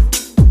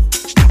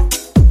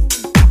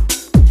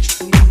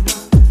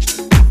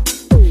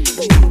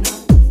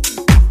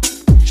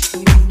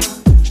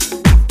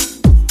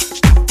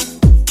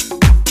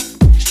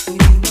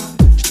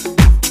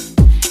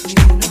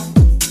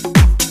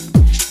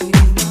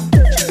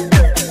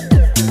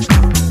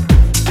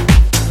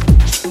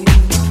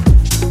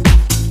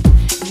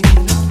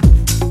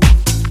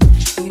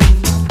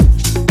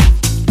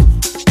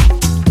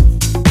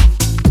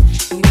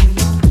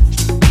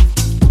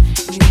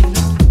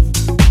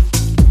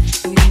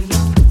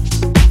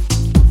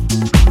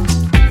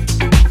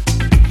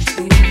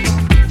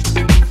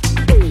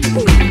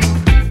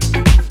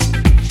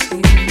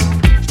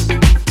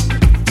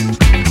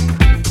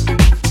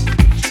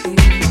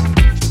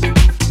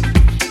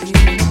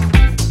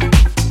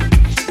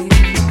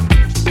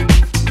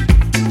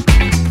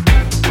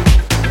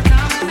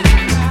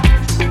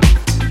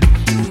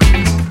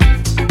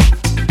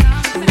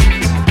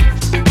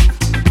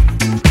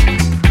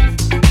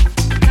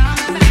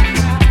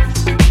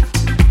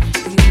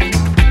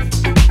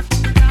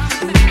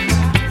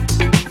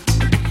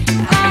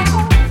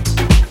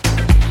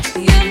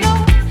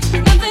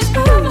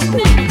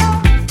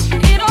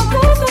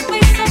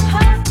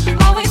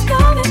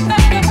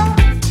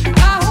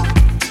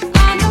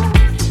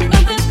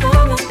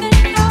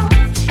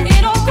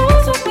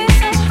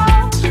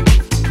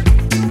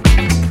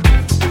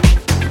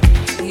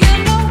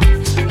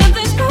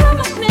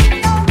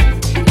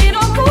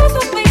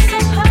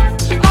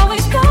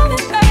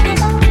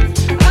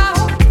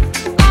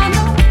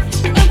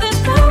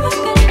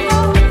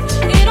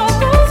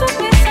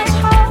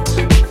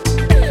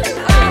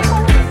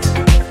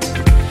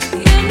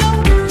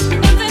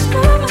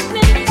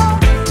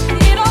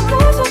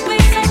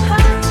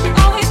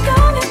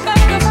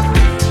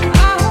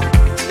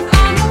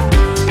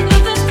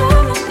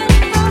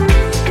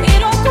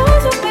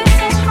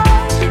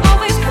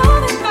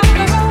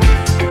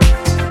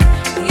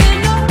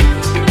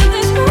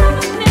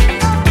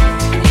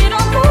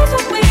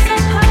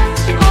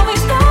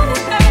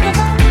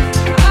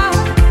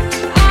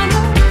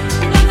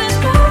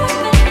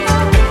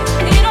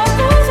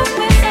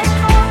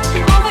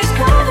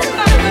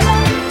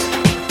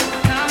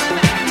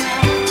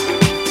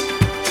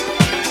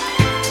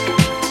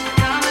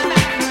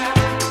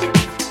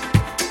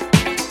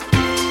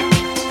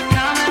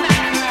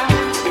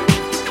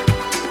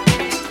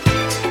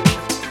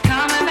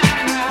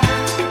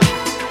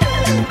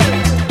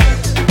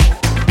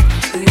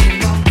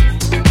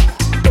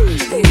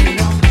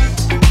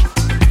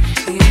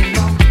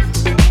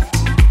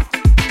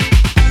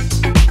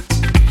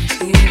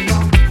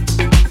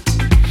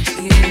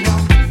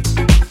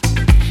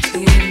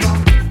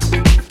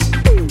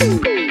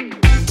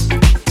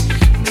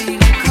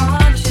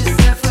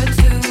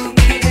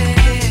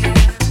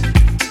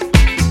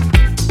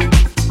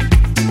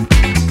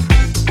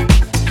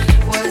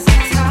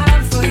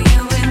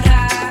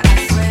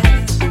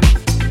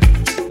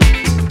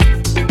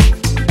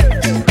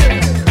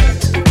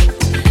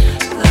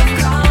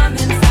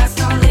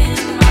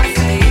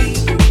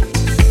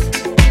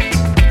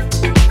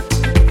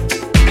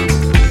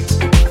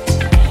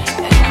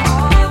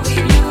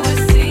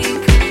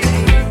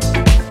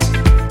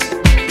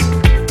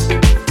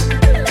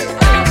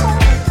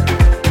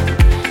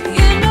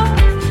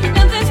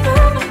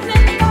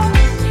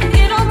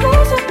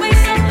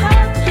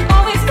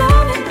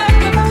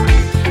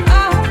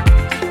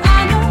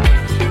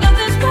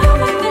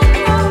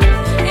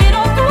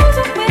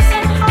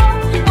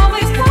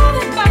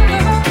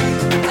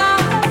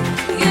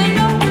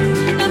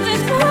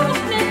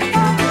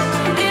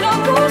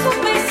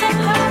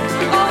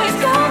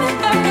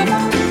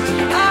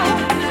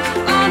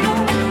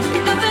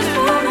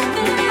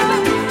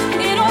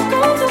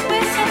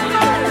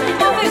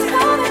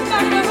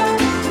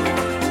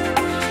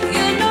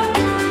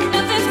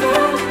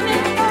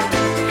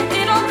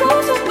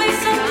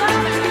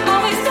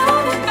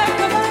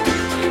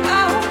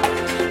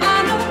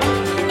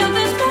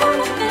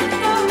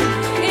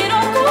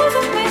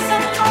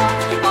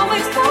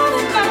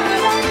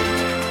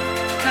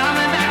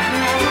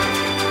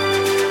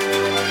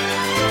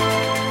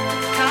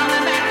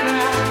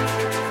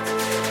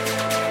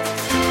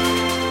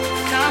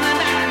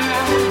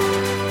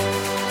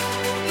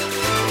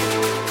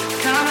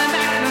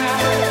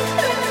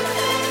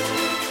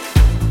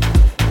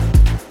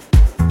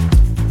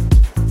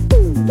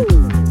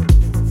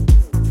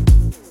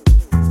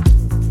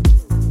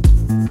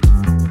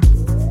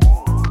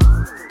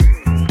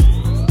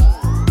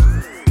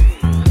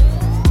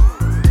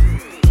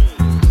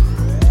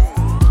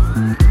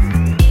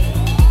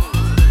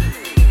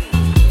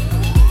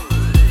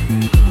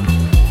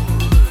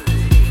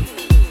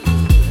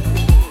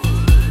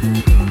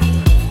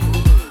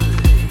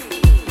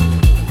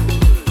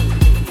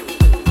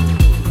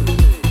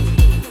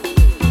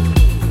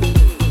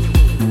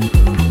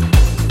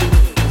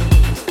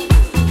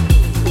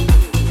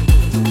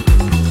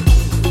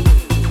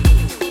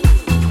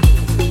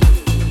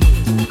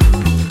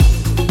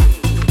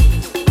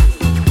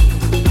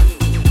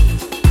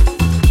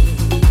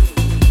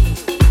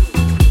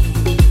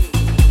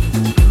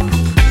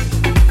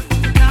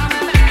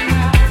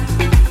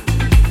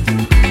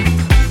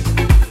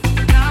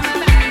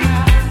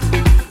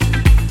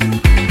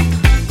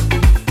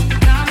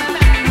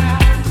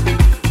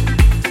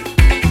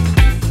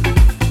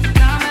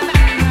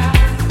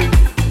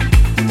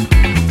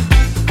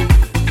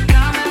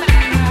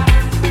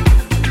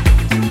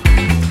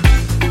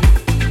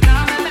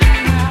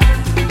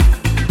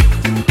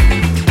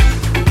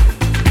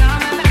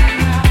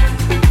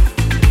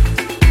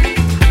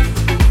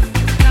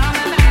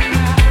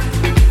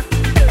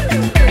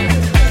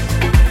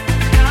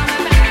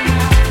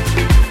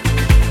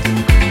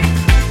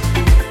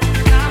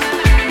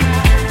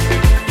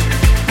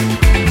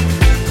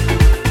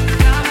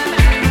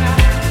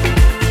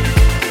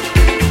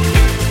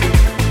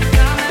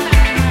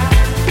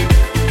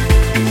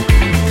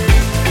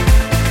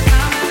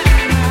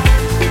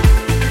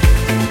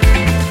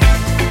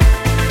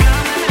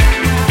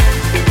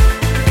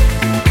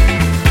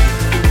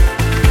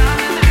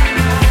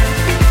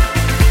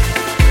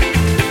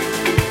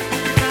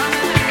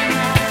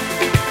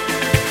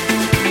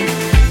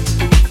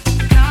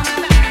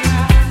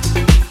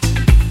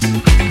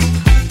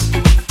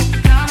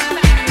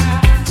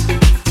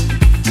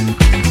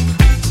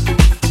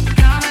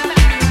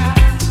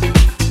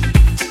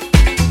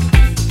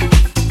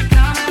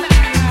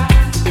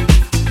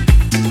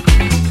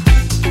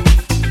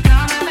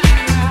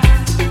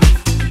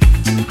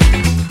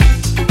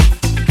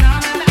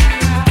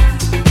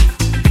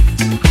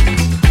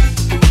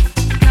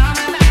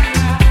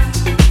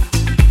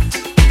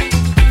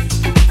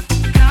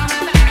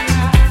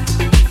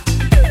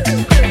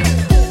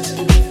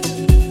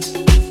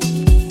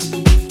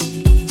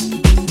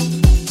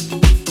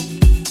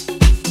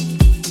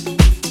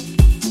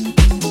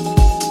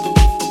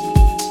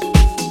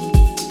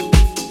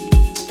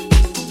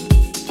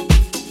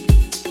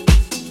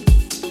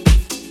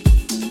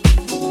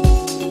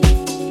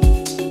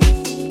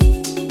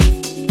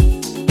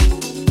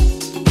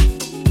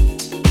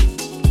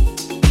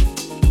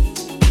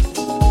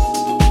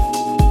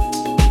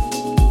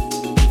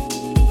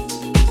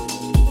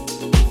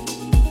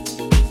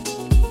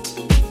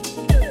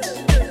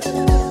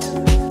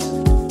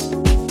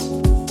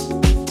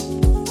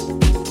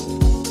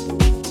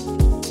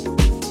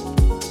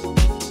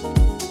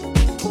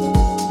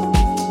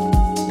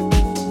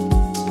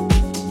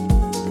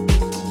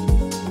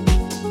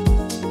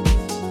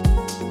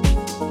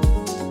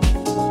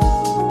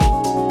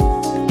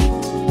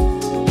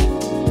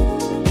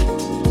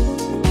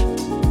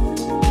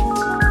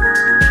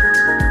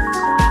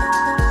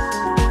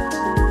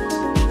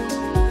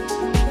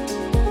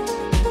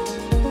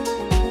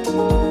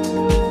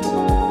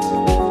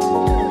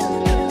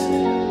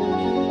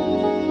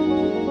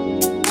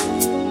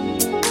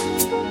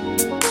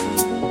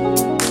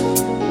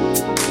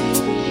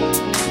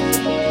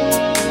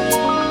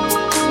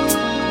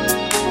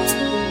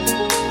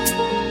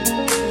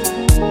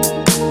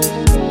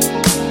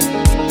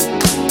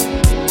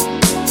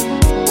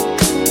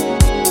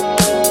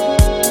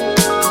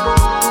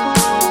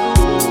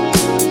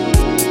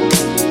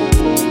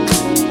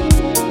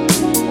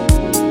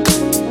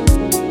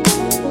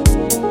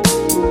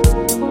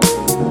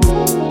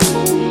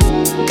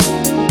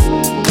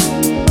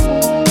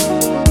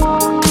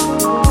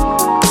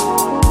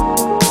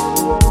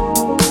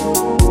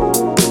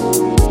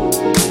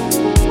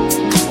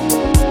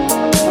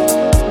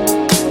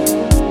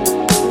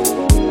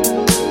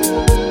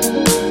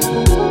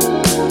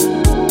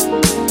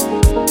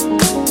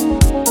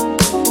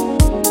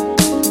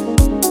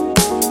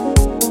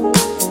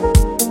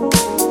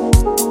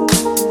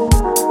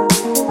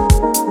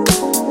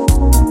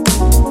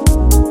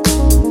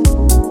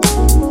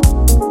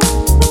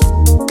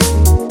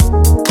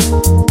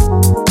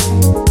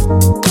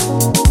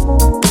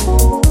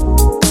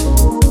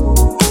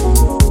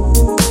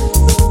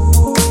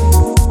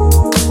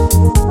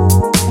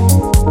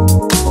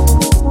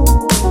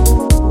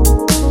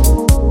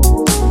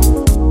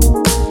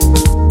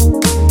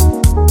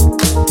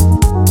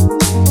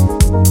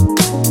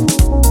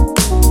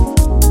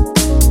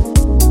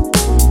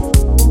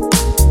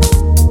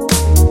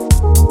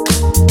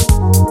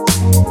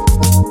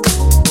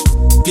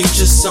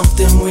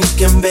 something we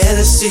can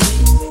better see.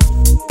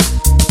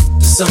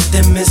 There's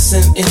something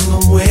missing in the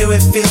way we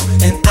feel,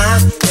 and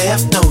I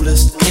have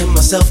noticed in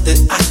myself that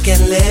I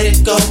can't let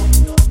it go.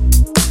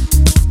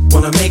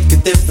 Wanna make a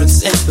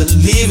difference and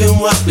believe in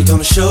what we're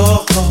gonna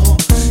show.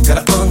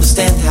 Gotta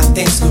understand how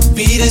things could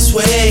be this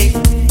way.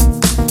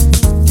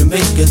 You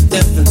make a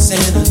difference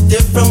in a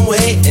different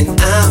way, and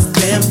I've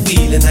been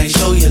feeling how you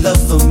show your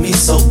love for me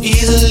so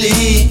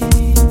easily.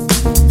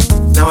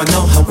 Now I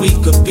know how we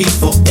could be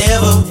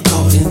forever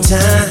caught in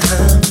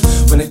time.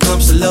 When it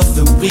comes to love,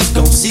 then we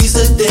gon' seize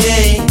the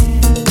day.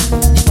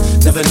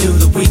 Never knew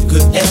that we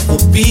could ever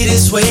be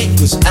this way,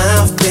 'cause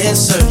I've been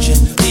searching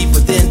deep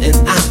within and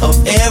out of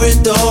every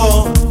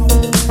door.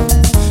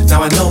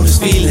 Now I know this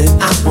feeling,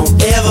 I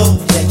won't ever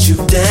let you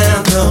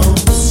down, no.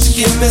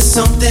 Give me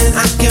something,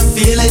 I can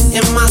feel it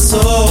in my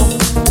soul.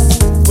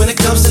 When it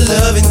comes to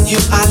loving you,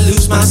 I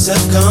lose my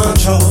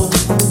self-control.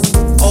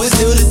 Always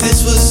knew that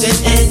this was it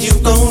and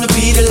you're gonna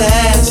be the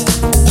last.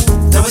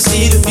 Now we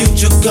see the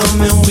future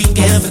coming, we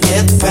can't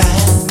forget the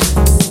past.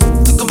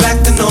 Looking back,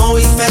 I know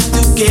we've had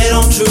to get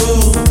on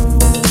true.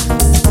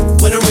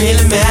 When it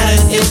really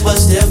mattered, it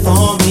was there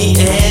for me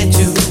and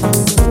you.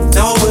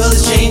 Now our world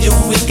is changing,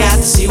 we got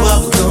to see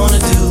what we're gonna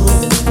do.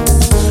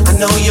 I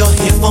know you're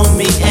here for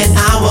me and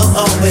I will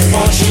always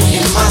want you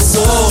in my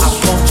soul. I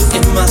want you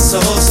in my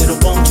soul, said I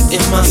want you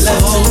in my soul.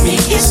 Love to me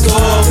is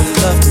gold, your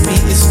love to me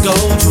is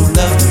gold, your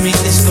love to me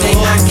is gold. Thing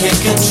I can't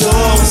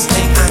control, this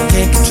thing I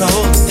can't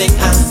control, the thing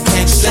I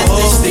can't control. Let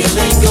this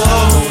feeling go,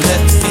 don't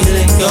let the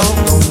feeling go,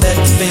 don't let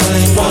the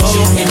feeling go. Want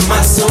you in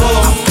my soul,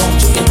 I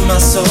want you in my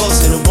soul,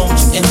 said I want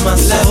you in my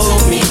soul. Love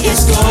to me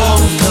is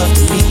gold, your love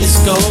to me is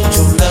gold,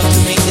 your love to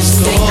me is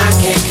gold. Thing I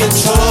can't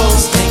control,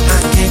 this thing I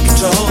can't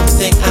control, the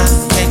thing I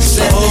can't control.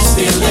 Let this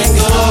feeling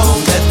go,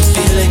 don't let the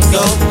feeling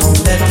go, don't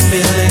let the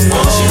feeling go.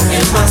 Want you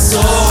in my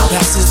soul. Our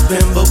past has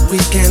been, but we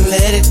can't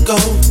let it go.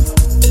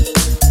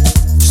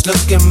 Just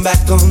looking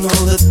back on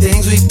all the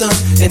things we've done,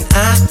 and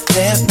I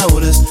have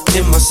noticed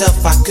in myself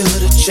I could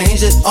have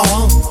changed it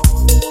all.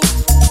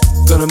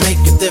 Gonna make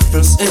a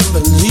difference and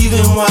believe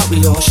in what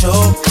we all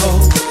show.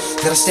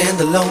 Gotta stand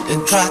alone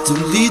and try to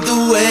lead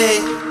the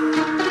way.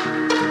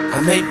 I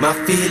make my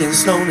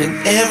feelings known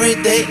in every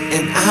day,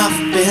 and I've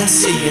been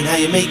seeing how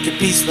you make your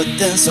peace but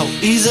then so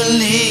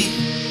easily.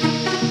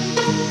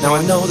 Now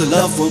I know the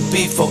love will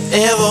be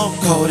forever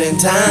caught in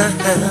time.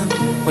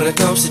 When it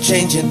comes to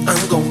changing,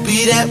 I'm gonna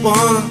be that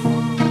one.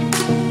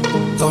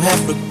 Don't have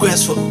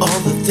regrets for all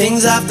the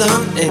things I've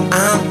done, and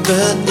I'm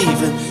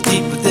believing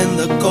deep within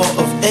the core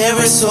of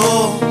every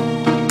soul.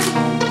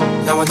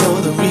 Now I know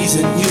the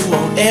reason you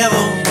won't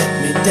ever let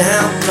me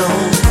down, no.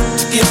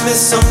 Give me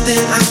something,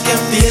 I can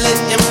feel it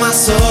in my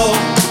soul.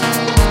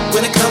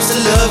 When it comes to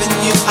loving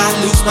you, I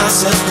lose my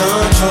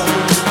self-control.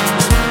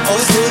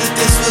 Always knew that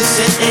this was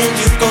it and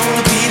you're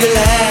gonna be the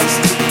last.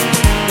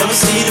 Never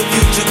see the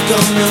future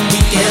coming, we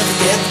can't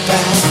forget the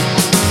past.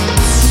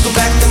 Go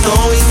back and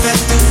know we've had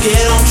to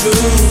get on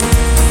true.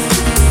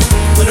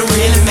 When it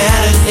really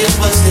mattered, it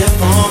was there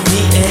for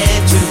me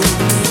and you.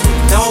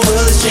 Now our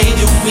world is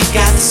changing, we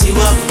got to see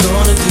what we're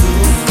gonna do.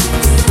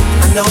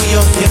 I know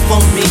you're here for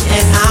me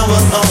and I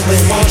will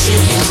always want you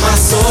in my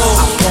soul.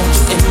 I want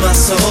you in my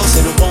soul,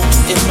 said I want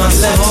you in my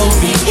soul. Love to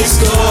me is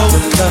gold,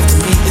 your love to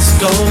me is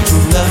gold,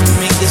 your love to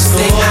me is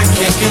gold. Thing I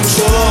can't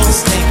control,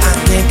 this thing I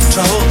can't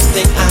control, the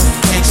thing I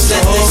can't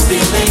control. Let this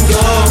feeling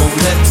go, don't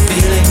let the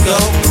feeling go,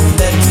 don't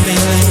let the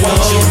feeling go.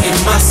 Want you in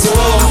my soul,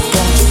 I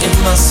want you in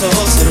my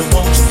soul, said I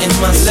want you in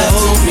my soul.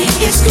 Love to me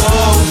is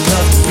gold, your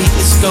love to me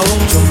is gold,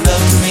 your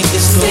love to me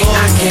is gold. Thing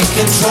I can't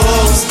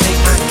control, this thing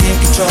I can't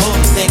control,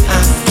 the thing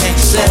I can't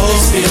control. Let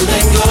this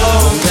feeling go,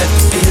 let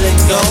the feeling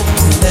go,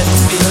 let the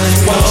feeling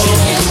go. Want you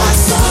in my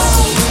soul.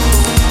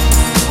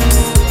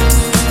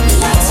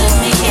 Love to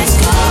me is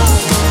gold.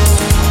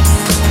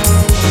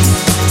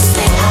 This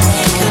thing I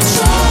can't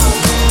control.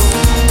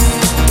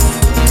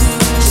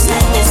 Just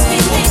let this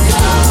feeling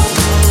go.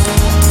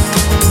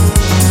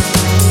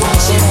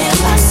 Want you in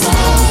my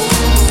soul.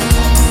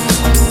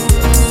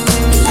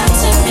 Love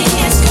to me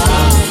is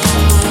gold.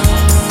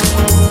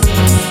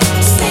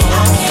 This thing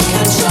I can't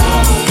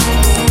control.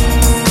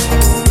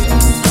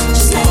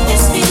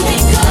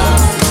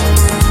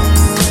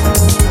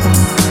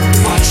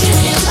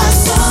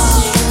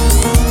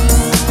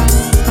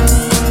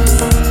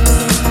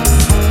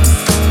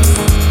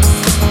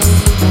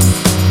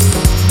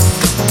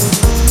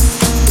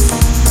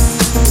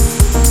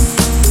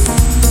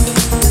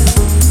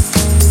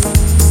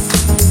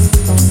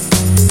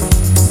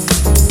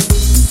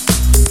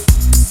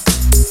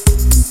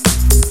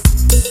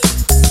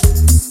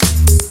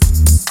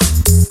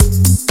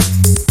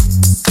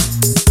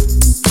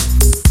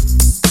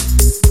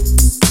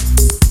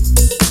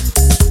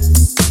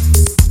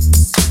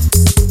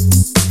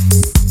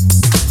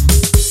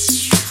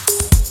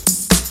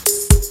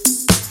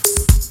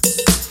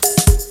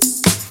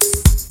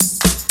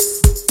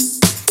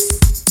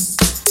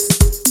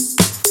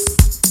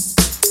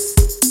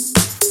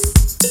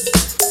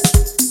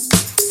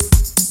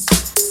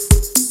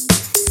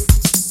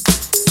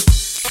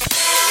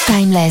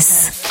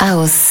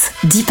 house,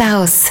 deep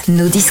house,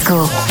 no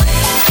disco.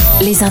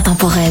 Les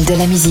intemporels de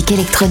la musique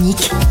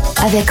électronique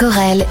avec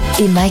Aurel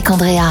et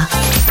MikeAndrea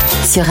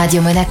sur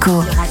Radio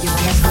Monaco.